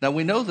 Now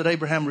we know that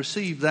Abraham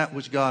received that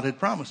which God had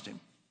promised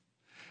him.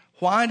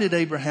 Why did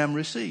Abraham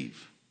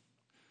receive?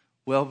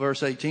 Well,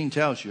 verse 18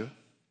 tells you,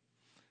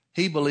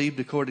 he believed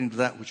according to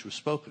that which was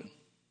spoken.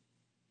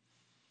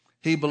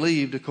 He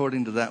believed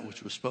according to that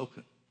which was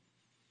spoken.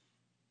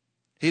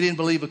 He didn't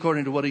believe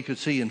according to what he could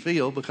see and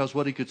feel, because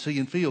what he could see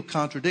and feel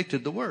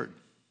contradicted the word.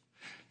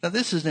 Now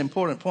this is an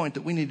important point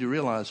that we need to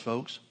realize,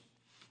 folks,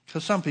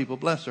 because some people,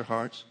 bless their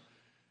hearts,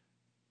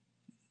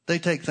 they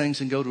take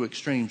things and go to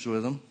extremes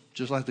with them.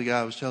 just like the guy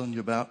I was telling you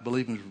about,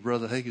 believing for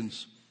Brother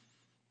Hagin's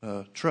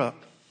truck.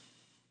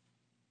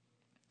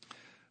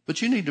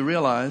 But you need to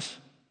realize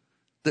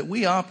that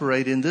we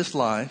operate in this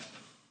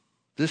life,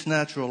 this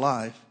natural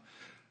life,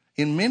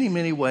 in many,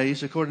 many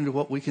ways according to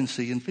what we can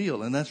see and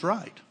feel. And that's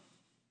right.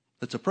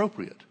 That's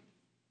appropriate.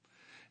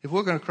 If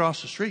we're going to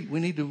cross the street, we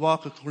need to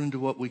walk according to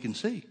what we can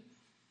see.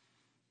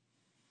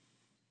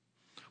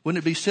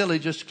 Wouldn't it be silly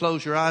just to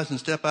close your eyes and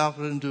step out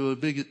into a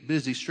big,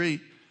 busy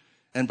street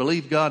and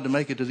believe God to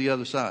make it to the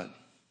other side?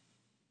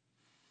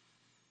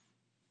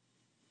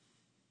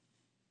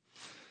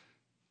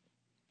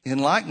 In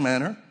like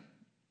manner,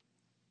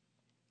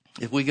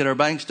 if we get our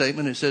bank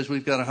statement, it says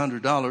we've got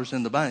 $100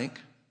 in the bank,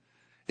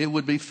 it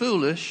would be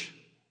foolish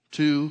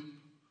to,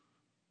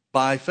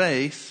 by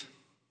faith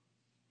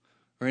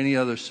or any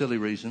other silly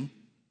reason,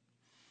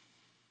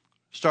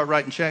 start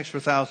writing checks for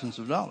thousands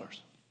of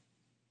dollars.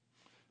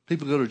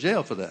 People go to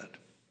jail for that.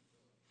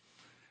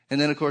 And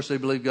then, of course, they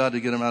believe God to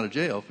get them out of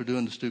jail for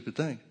doing the stupid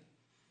thing.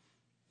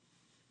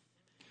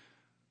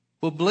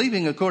 Well,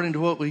 believing according to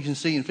what we can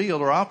see and feel,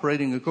 or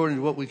operating according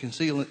to what we can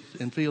see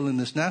and feel in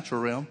this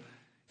natural realm,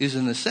 is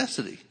a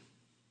necessity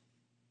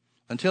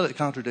until it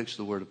contradicts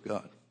the Word of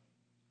God.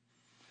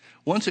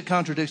 Once it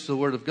contradicts the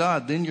Word of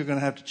God, then you're going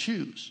to have to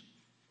choose.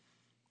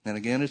 And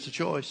again, it's a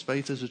choice.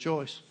 Faith is a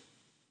choice.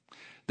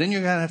 Then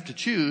you're going to have to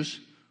choose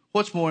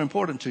what's more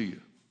important to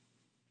you.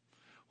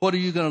 What are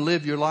you going to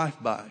live your life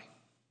by?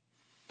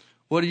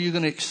 What are you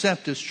going to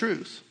accept as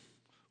truth?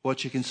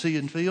 What you can see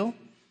and feel?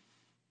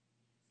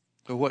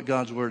 Or what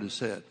God's Word has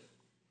said?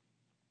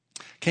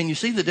 Can you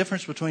see the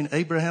difference between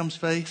Abraham's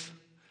faith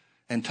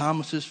and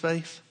Thomas's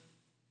faith?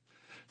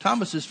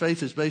 Thomas's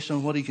faith is based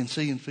on what he can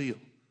see and feel.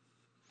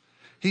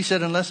 He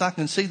said, unless I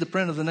can see the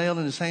print of the nail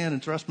in his hand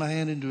and thrust my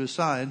hand into his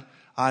side,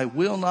 I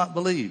will not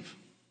believe.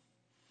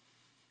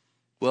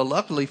 Well,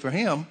 luckily for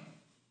him,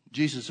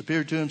 Jesus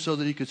appeared to him so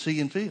that he could see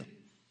and feel.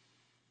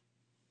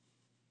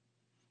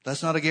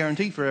 That's not a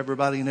guarantee for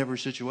everybody in every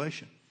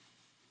situation.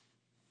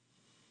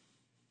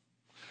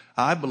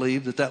 I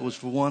believe that was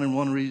for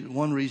one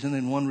reason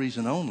and one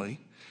reason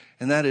only.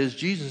 And that is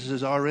Jesus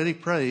has already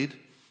prayed.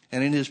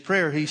 And in his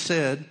prayer, he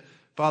said,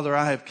 Father,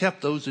 I have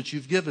kept those that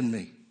you've given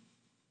me.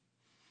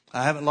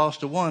 I haven't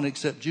lost a one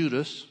except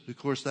Judas. Of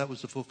course, that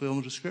was the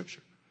fulfillment of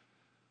Scripture.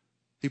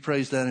 He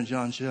prays that in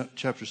John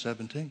chapter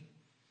 17.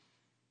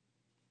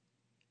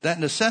 That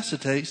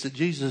necessitates that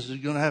Jesus is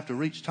going to have to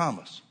reach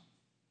Thomas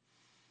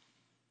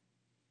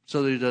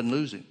so that he doesn't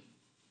lose him.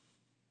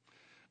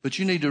 But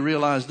you need to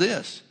realize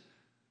this.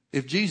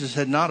 If Jesus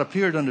had not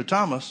appeared unto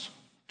Thomas,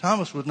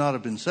 Thomas would not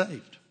have been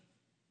saved.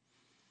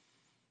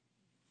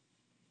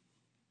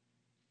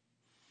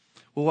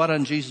 Well, why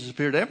doesn't Jesus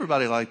appear to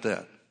everybody like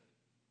that?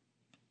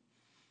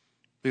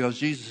 Because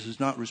Jesus is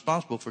not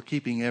responsible for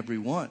keeping every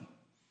one.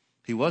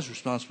 He was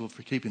responsible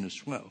for keeping his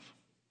 12,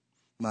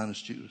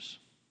 minus Judas.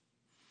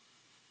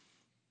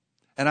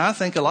 And I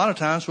think a lot of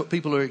times what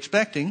people are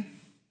expecting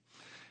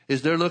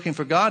is they're looking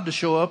for God to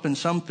show up in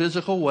some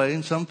physical way,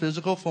 in some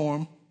physical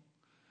form,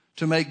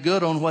 to make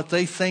good on what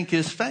they think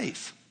is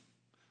faith.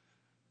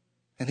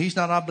 And he's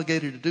not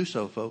obligated to do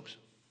so, folks.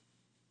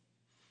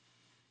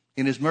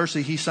 In his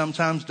mercy, he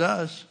sometimes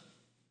does.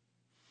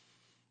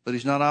 But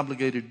he's not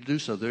obligated to do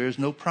so. There is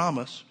no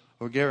promise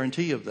or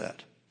guarantee of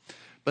that.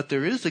 But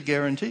there is a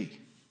guarantee.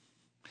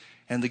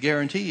 And the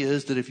guarantee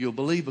is that if you'll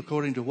believe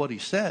according to what he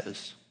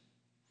says,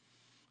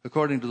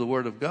 according to the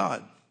Word of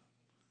God,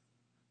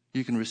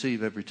 you can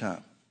receive every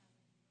time.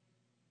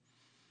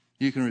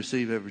 You can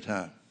receive every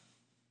time.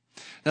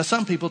 Now,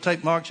 some people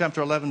take Mark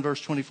chapter 11,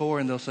 verse 24,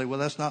 and they'll say, well,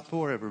 that's not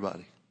for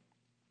everybody.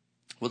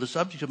 Well, the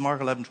subject of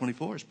Mark 11,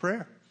 24 is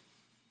prayer.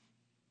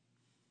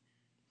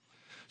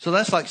 So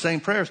that's like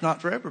saying prayer is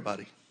not for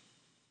everybody.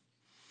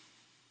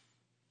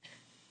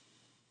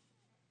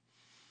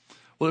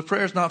 Well, if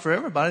prayer is not for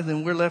everybody,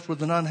 then we're left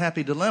with an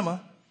unhappy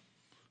dilemma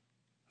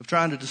of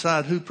trying to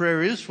decide who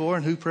prayer is for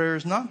and who prayer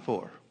is not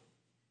for.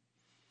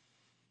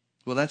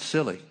 Well, that's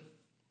silly,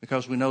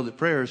 because we know that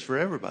prayer is for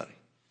everybody.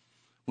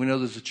 We know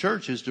that the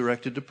church is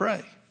directed to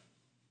pray.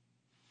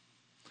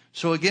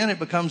 So again, it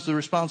becomes the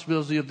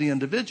responsibility of the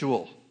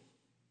individual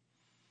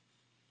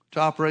to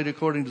operate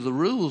according to the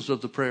rules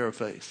of the prayer of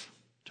faith,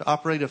 to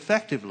operate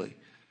effectively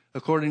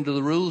according to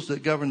the rules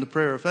that govern the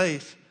prayer of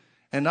faith,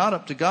 and not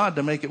up to God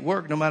to make it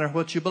work no matter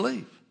what you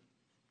believe.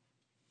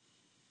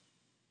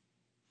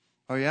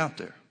 Are you out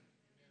there?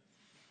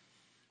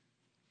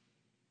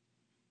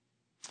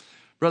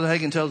 Brother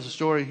Hagin tells a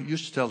story,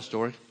 used to tell a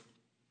story.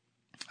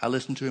 I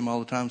listen to him all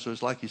the time, so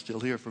it's like he's still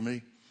here for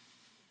me.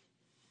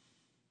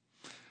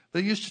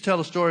 But he used to tell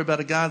a story about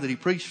a guy that he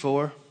preached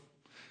for.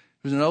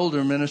 He was an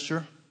older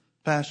minister,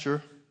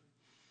 pastor,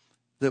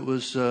 that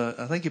was,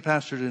 I think he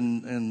pastored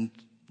in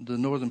the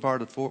northern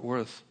part of Fort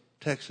Worth,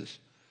 Texas.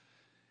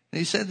 And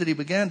he said that he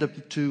began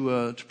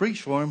to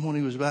preach for him when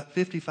he was about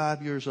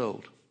 55 years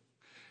old.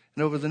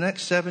 And over the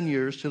next 7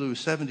 years, till he was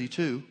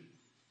 72,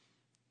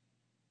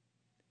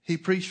 he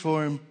preached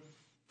for him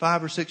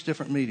 5 or 6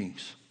 different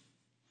meetings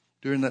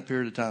during that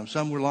period of time.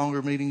 Some were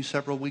longer meetings,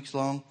 several weeks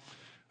long.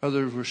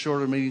 Others were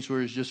shorter meetings where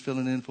he was just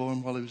filling in for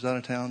him while he was out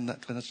of town,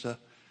 that kind of stuff.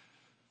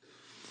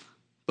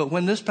 But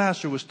when this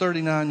pastor was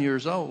 39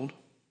 years old,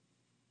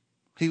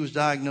 he was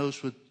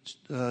diagnosed with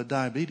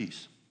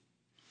diabetes.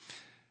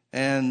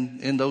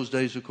 And in those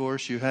days, of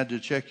course, you had to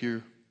check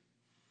your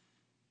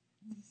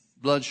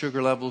blood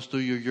sugar levels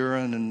through your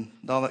urine and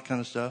all that kind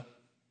of stuff.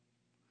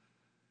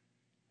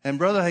 And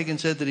Brother Hagin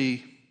said that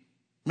he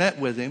met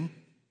with him.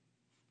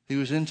 He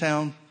was in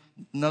town,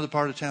 another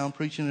part of town,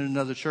 preaching in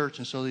another church,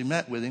 and so they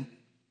met with him.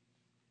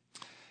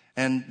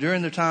 And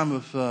during their time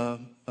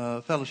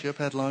of fellowship,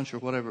 had lunch or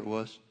whatever it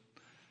was,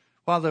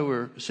 while they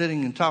were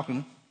sitting and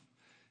talking,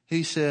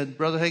 he said,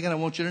 Brother Hagin, I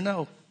want you to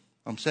know,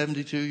 I'm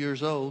 72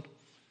 years old,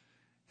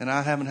 and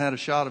I haven't had a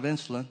shot of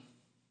insulin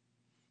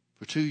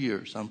for 2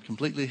 years. I'm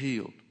completely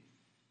healed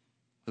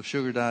of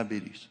sugar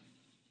diabetes.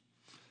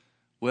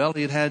 Well,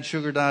 he had had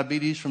sugar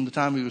diabetes from the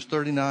time he was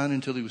 39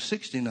 until he was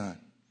 69.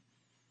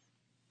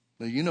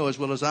 Now, you know as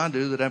well as I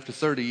do that after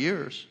 30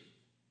 years,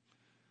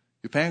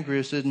 your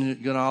pancreas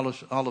isn't going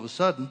to all of a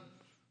sudden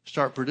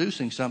start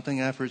producing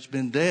something after it's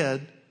been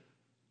dead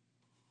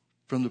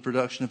from the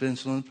production of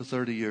insulin for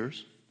 30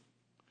 years,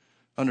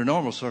 under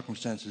normal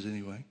circumstances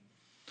anyway.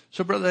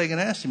 So Brother Hagin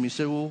asked him, he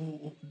said,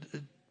 well,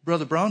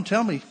 Brother Braun,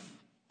 tell me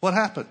what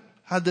happened.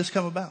 How'd this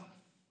come about?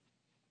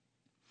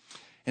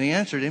 And he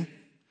answered him.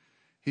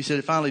 He said,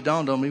 it finally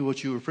dawned on me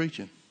what you were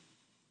preaching.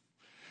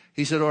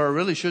 He said, or I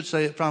really should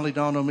say it finally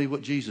dawned on me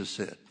what Jesus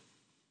said.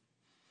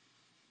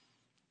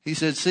 He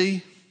said,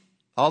 see,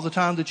 all the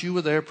time that you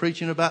were there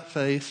preaching about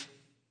faith,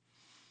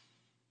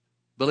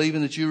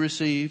 believing that you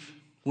receive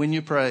when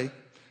you pray,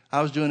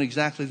 I was doing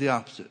exactly the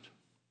opposite.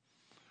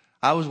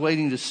 I was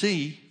waiting to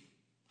see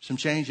some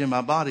change in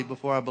my body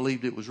before I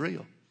believed it was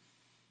real.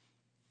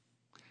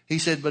 He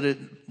said, but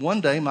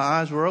one day my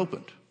eyes were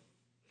opened.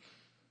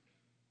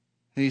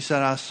 And he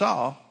said, I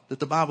saw that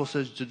the Bible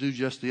says to do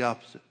just the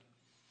opposite.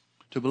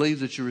 To believe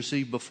that you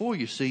receive before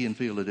you see and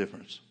feel the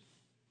difference.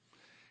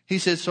 He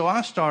said, so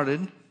I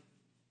started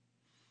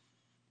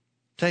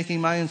taking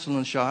my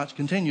insulin shots,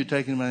 continued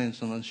taking my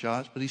insulin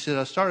shots, but he said,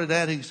 I started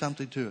adding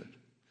something to it.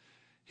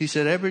 He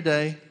said, every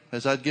day,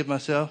 as I'd give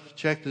myself,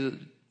 check the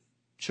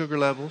sugar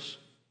levels,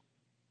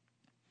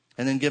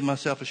 and then give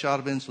myself a shot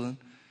of insulin,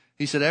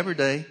 he said, every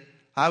day,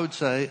 I would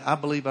say, I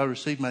believe I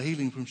received my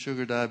healing from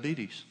sugar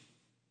diabetes.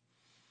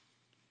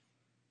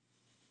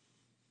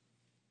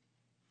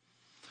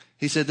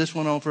 He said this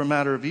went on for a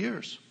matter of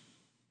years.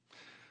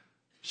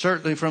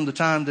 Certainly from the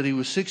time that he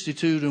was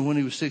 62 to when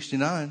he was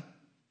 69.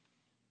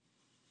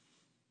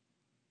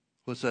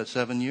 What's that,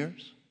 7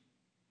 years?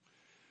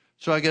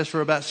 So I guess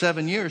for about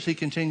 7 years he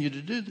continued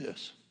to do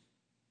this.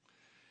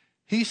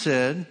 He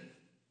said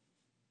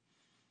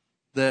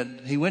that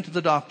he went to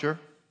the doctor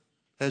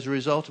as a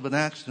result of an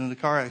accident, a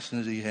car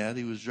accident he had.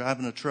 He was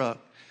driving a truck.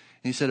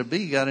 And he said a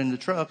bee got in the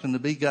truck and the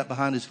bee got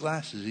behind his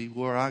glasses. He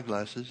wore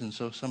eyeglasses, and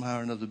so somehow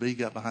or another the bee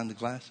got behind the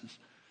glasses.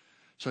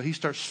 So he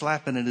starts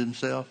slapping at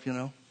himself,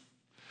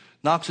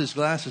 knocks his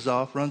glasses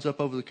off, runs up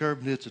over the curb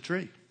and hits a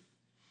tree.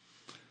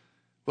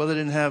 Well, they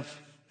didn't have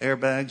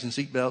airbags and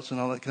seat belts and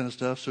all that kind of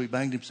stuff, so he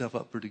banged himself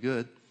up pretty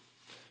good.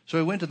 So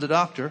he went to the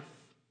doctor,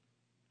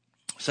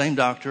 same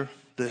doctor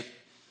that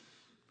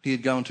he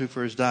had gone to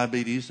for his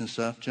diabetes and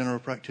stuff, general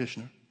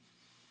practitioner.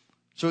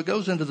 So he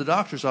goes into the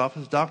doctor's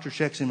office, the doctor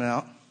checks him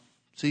out,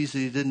 sees that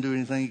he didn't do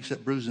anything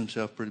except bruise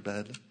himself pretty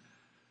badly.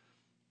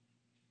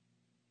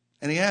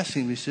 And he asked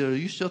him, he said, are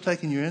you still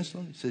taking your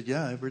insulin? He said,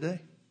 yeah, every day.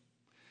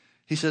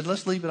 He said,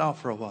 let's leave it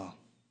off for a while.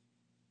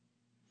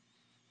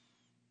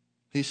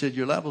 He said,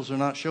 your levels are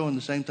not showing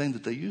the same thing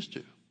that they used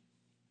to.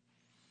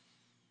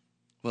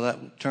 Well,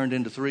 that turned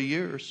into 3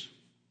 years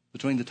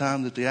between the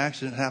time that the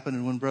accident happened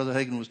and when Brother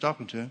Hagin was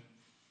talking to him.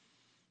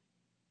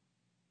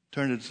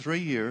 Turned into 3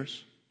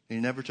 years, and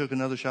he never took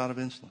another shot of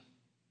insulin.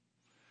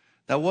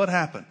 Now, what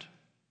happened?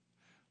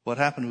 What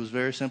happened was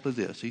very simply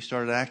this. He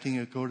started acting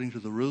according to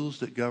the rules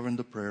that govern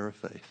the prayer of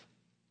faith.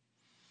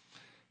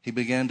 He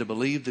began to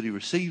believe that he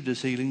received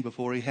his healing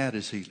before he had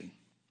his healing.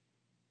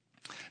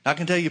 Now, I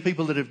can tell you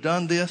people that have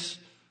done this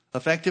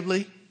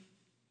effectively,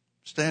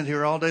 stand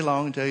here all day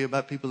long and tell you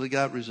about people that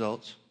got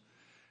results.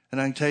 And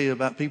I can tell you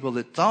about people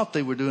that thought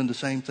they were doing the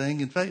same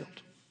thing and failed.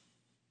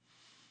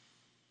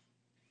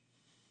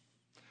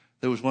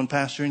 There was one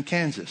pastor in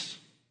Kansas.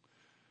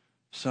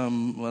 It's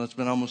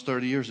been almost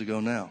 30 years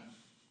ago now.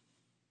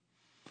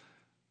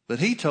 But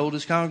he told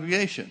his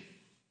congregation,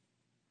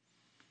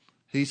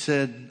 he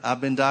said, I've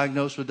been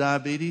diagnosed with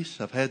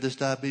diabetes. I've had this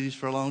diabetes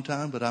for a long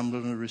time, but I'm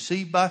going to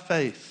receive by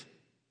faith.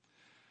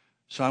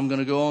 So I'm going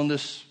to go on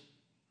this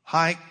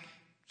hike,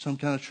 some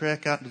kind of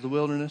trek out into the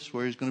wilderness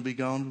where he's going to be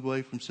gone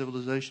away from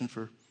civilization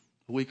for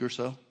a week or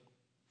so.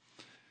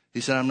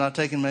 He said, I'm not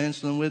taking my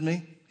insulin with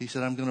me. He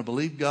said, I'm going to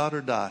believe God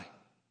or die.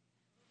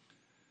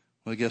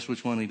 Well, guess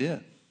which one he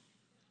did?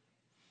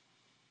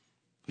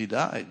 He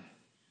died.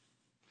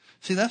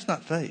 See, that's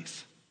not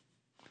faith.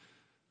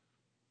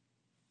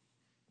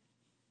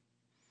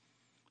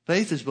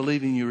 Faith is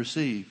believing you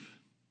receive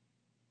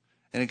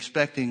and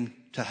expecting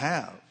to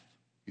have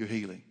your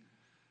healing.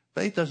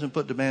 Faith doesn't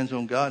put demands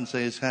on God and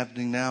say it's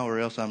happening now or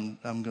else I'm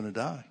going to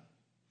die.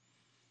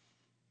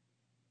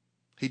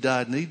 He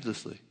died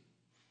needlessly.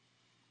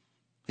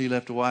 He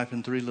left a wife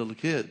and 3 little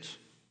kids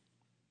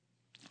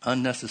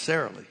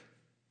unnecessarily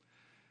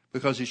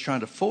because he's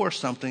trying to force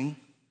something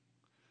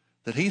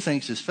that he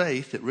thinks is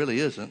faith that really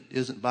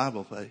isn't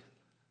Bible faith.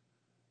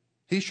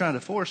 He's trying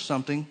to force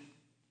something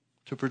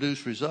to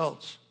produce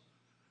results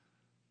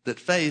that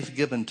faith,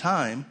 given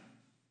time,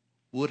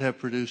 would have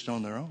produced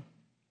on their own.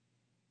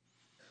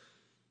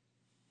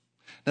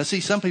 Now, see,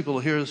 some people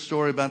will hear the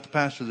story about the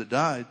pastor that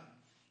died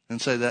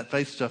and say that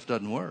faith stuff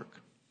doesn't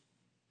work.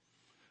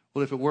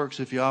 Well, if it works,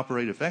 if you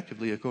operate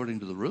effectively according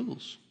to the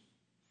rules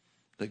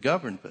that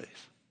govern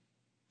faith.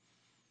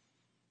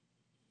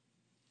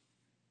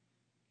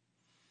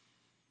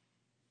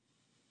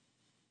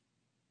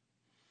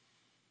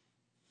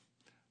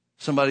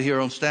 Somebody here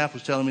on staff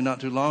was telling me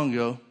not too long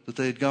ago that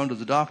they had gone to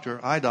the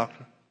eye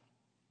doctor,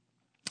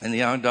 and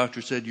the eye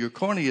doctor said, your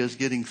cornea is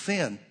getting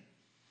thin.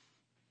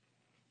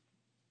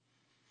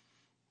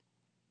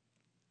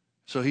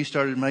 So he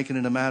started making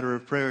it a matter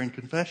of prayer and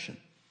confession.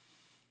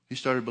 He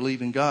started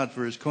believing God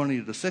for his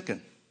cornea to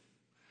thicken.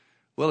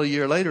 Well, a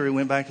year later, he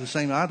went back to the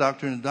same eye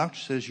doctor, and the doctor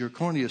says, your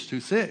cornea is too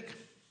thick.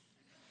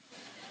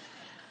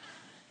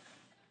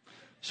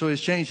 So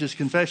he's changed his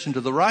confession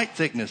to the right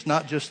thickness,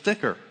 not just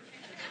thicker.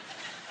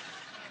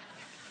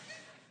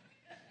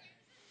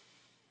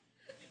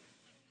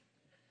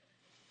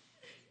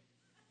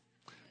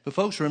 But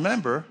folks,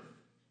 remember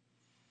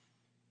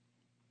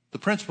the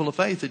principle of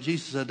faith that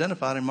Jesus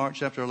identified in Mark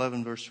chapter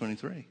 11, verse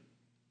 23.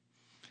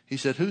 He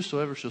said,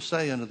 whosoever shall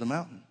say unto the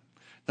mountain.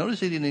 Notice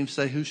he didn't even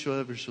say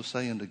whosoever shall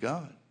say unto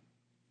God.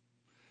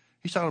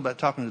 He's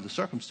talking to the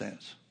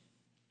circumstance.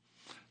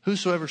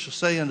 Whosoever shall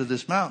say unto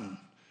this mountain,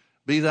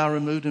 be thou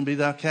removed and be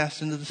thou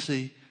cast into the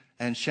sea,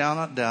 and shall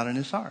not doubt in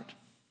his heart.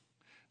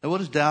 Now, what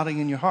does doubting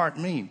in your heart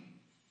mean?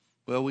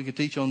 Well, we could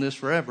teach on this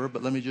forever,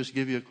 but let me just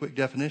give you a quick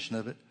definition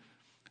of it.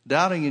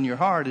 Doubting in your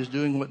heart is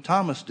doing what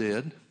Thomas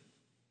did,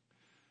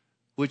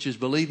 which is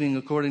believing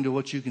according to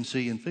what you can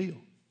see and feel.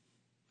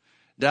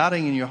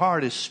 Doubting in your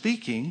heart is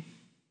speaking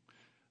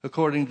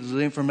according to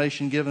the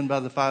information given by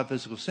the 5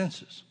 physical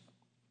senses.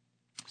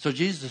 So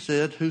Jesus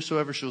said,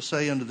 whosoever shall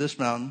say unto this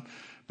mountain,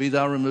 be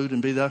thou removed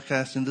and be thou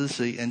cast into the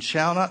sea, and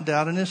shall not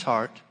doubt in his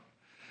heart,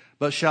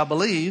 but shall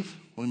believe.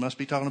 We must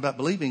be talking about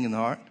believing in the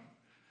heart.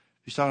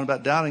 If he's talking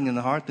about doubting in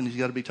the heart, then he's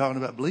got to be talking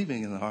about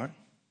believing in the heart.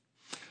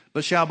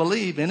 But shall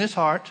believe in his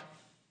heart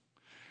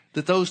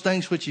that those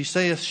things which he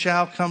saith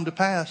shall come to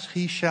pass.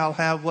 He shall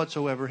have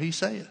whatsoever he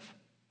saith.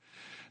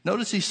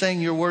 Notice he's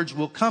saying your words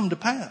will come to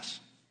pass.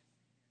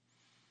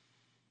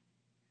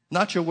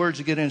 Not your words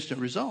to get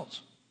instant results.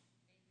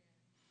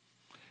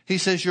 He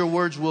says your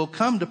words will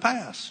come to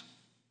pass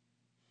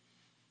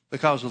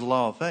because of the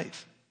law of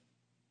faith.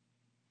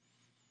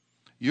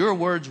 Your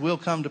words will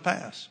come to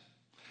pass.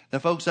 Now,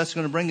 folks, that's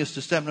going to bring us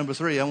to step number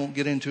 3. I won't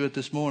get into it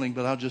this morning,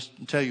 but I'll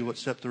just tell you what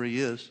step 3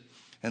 is,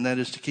 and that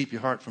is to keep your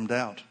heart from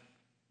doubt.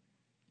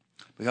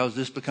 Because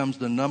this becomes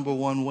the number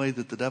one way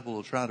that the devil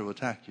will try to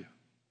attack you.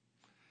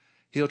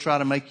 He'll try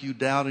to make you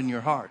doubt in your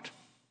heart,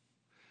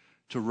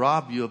 to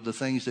rob you of the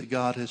things that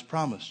God has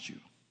promised you,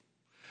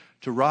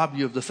 to rob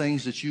you of the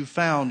things that you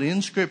found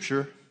in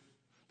Scripture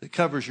that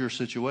covers your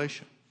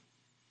situation.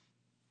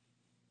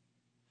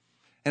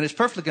 And it's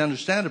perfectly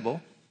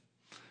understandable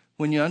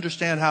when you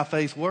understand how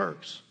faith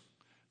works,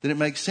 then it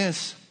makes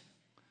sense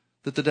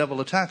that the devil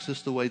attacks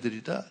us the way that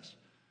he does.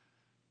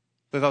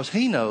 Because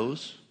he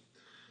knows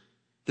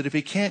that if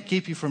he can't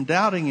keep you from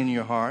doubting in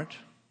your heart,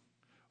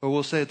 or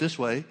we'll say it this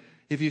way,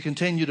 if you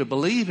continue to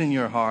believe in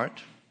your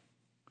heart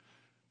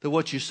that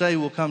what you say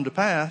will come to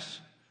pass,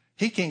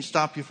 he can't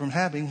stop you from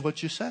having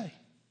what you say.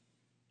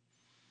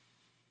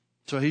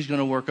 So he's going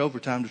to work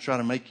overtime to try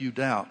to make you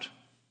doubt.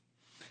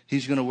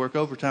 He's going to work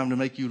overtime to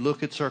make you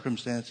look at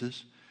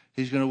circumstances.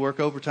 He's going to work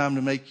overtime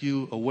to make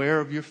you aware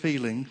of your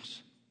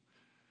feelings,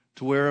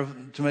 to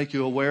make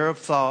you aware of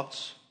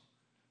thoughts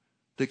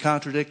that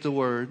contradict the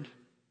word,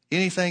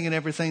 anything and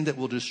everything that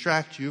will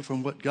distract you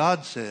from what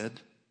God said,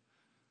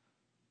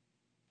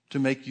 to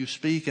make you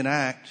speak and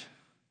act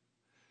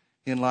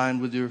in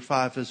line with your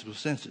 5 physical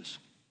senses.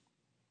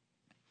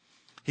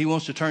 He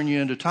wants to turn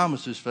you into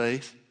Thomas's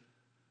faith,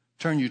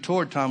 turn you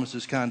toward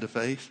Thomas's kind of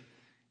faith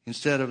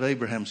instead of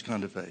Abraham's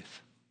kind of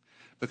faith.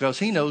 Because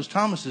he knows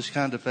Thomas's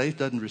kind of faith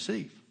doesn't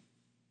receive.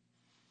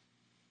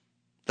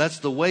 That's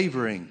the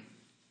wavering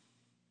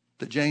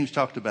that James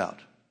talked about.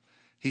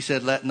 He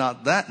said, let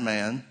not that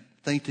man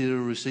think that he will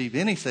receive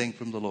anything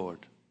from the Lord.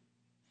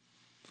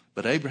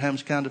 But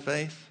Abraham's kind of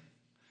faith,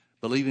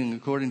 believing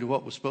according to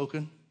what was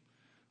spoken,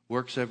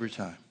 works every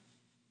time.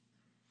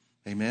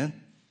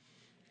 Amen?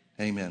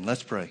 Amen.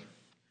 Let's pray.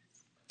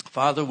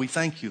 Father, we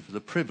thank you for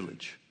the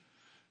privilege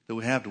that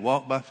we have to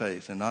walk by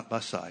faith and not by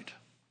sight.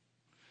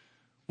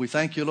 We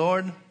thank you,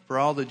 Lord, for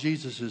all that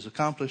Jesus has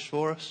accomplished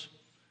for us.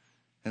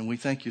 And we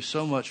thank you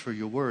so much for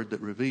your word that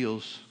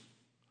reveals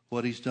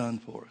what he's done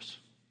for us.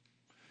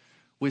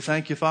 We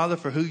thank you, Father,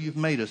 for who you've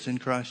made us in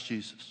Christ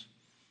Jesus.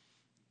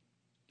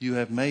 you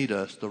have made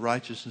us the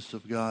righteousness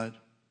of God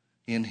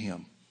in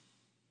him.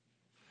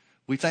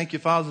 We thank you,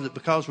 Father, that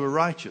because we're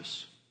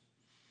righteous,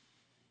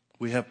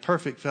 we have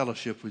perfect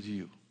fellowship with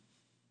you.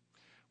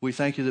 We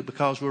thank you that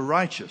because we're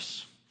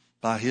righteous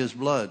by his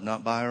blood,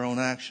 not by our own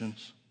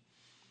actions,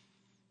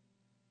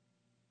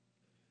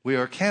 we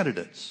are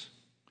candidates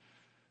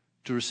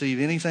to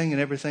receive anything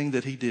and everything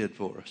that he did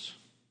for us.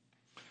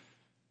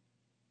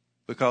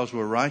 Because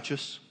we're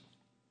righteous,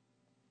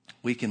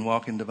 we can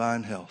walk in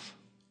divine health.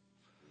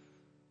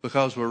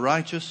 Because we're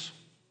righteous,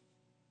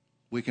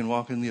 we can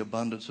walk in the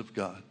abundance of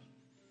God.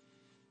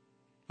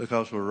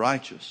 Because we're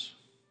righteous,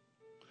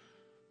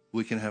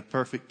 we can have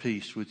perfect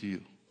peace with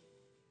you.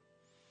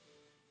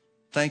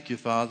 Thank you,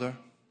 Father,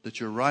 that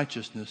your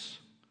righteousness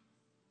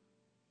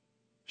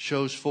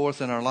shows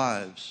forth in our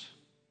lives.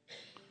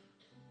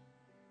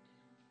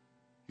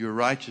 Your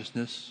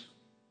righteousness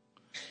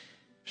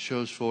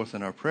shows forth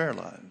in our prayer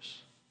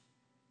lives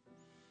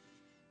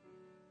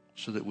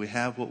so that we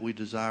have what we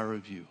desire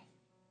of you.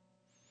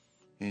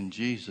 In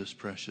Jesus'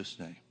 precious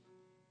name.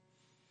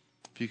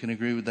 If you can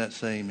agree with that,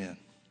 say amen.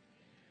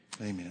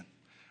 Amen.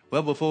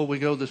 Well, before we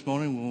go this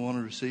morning, we want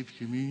to receive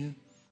communion.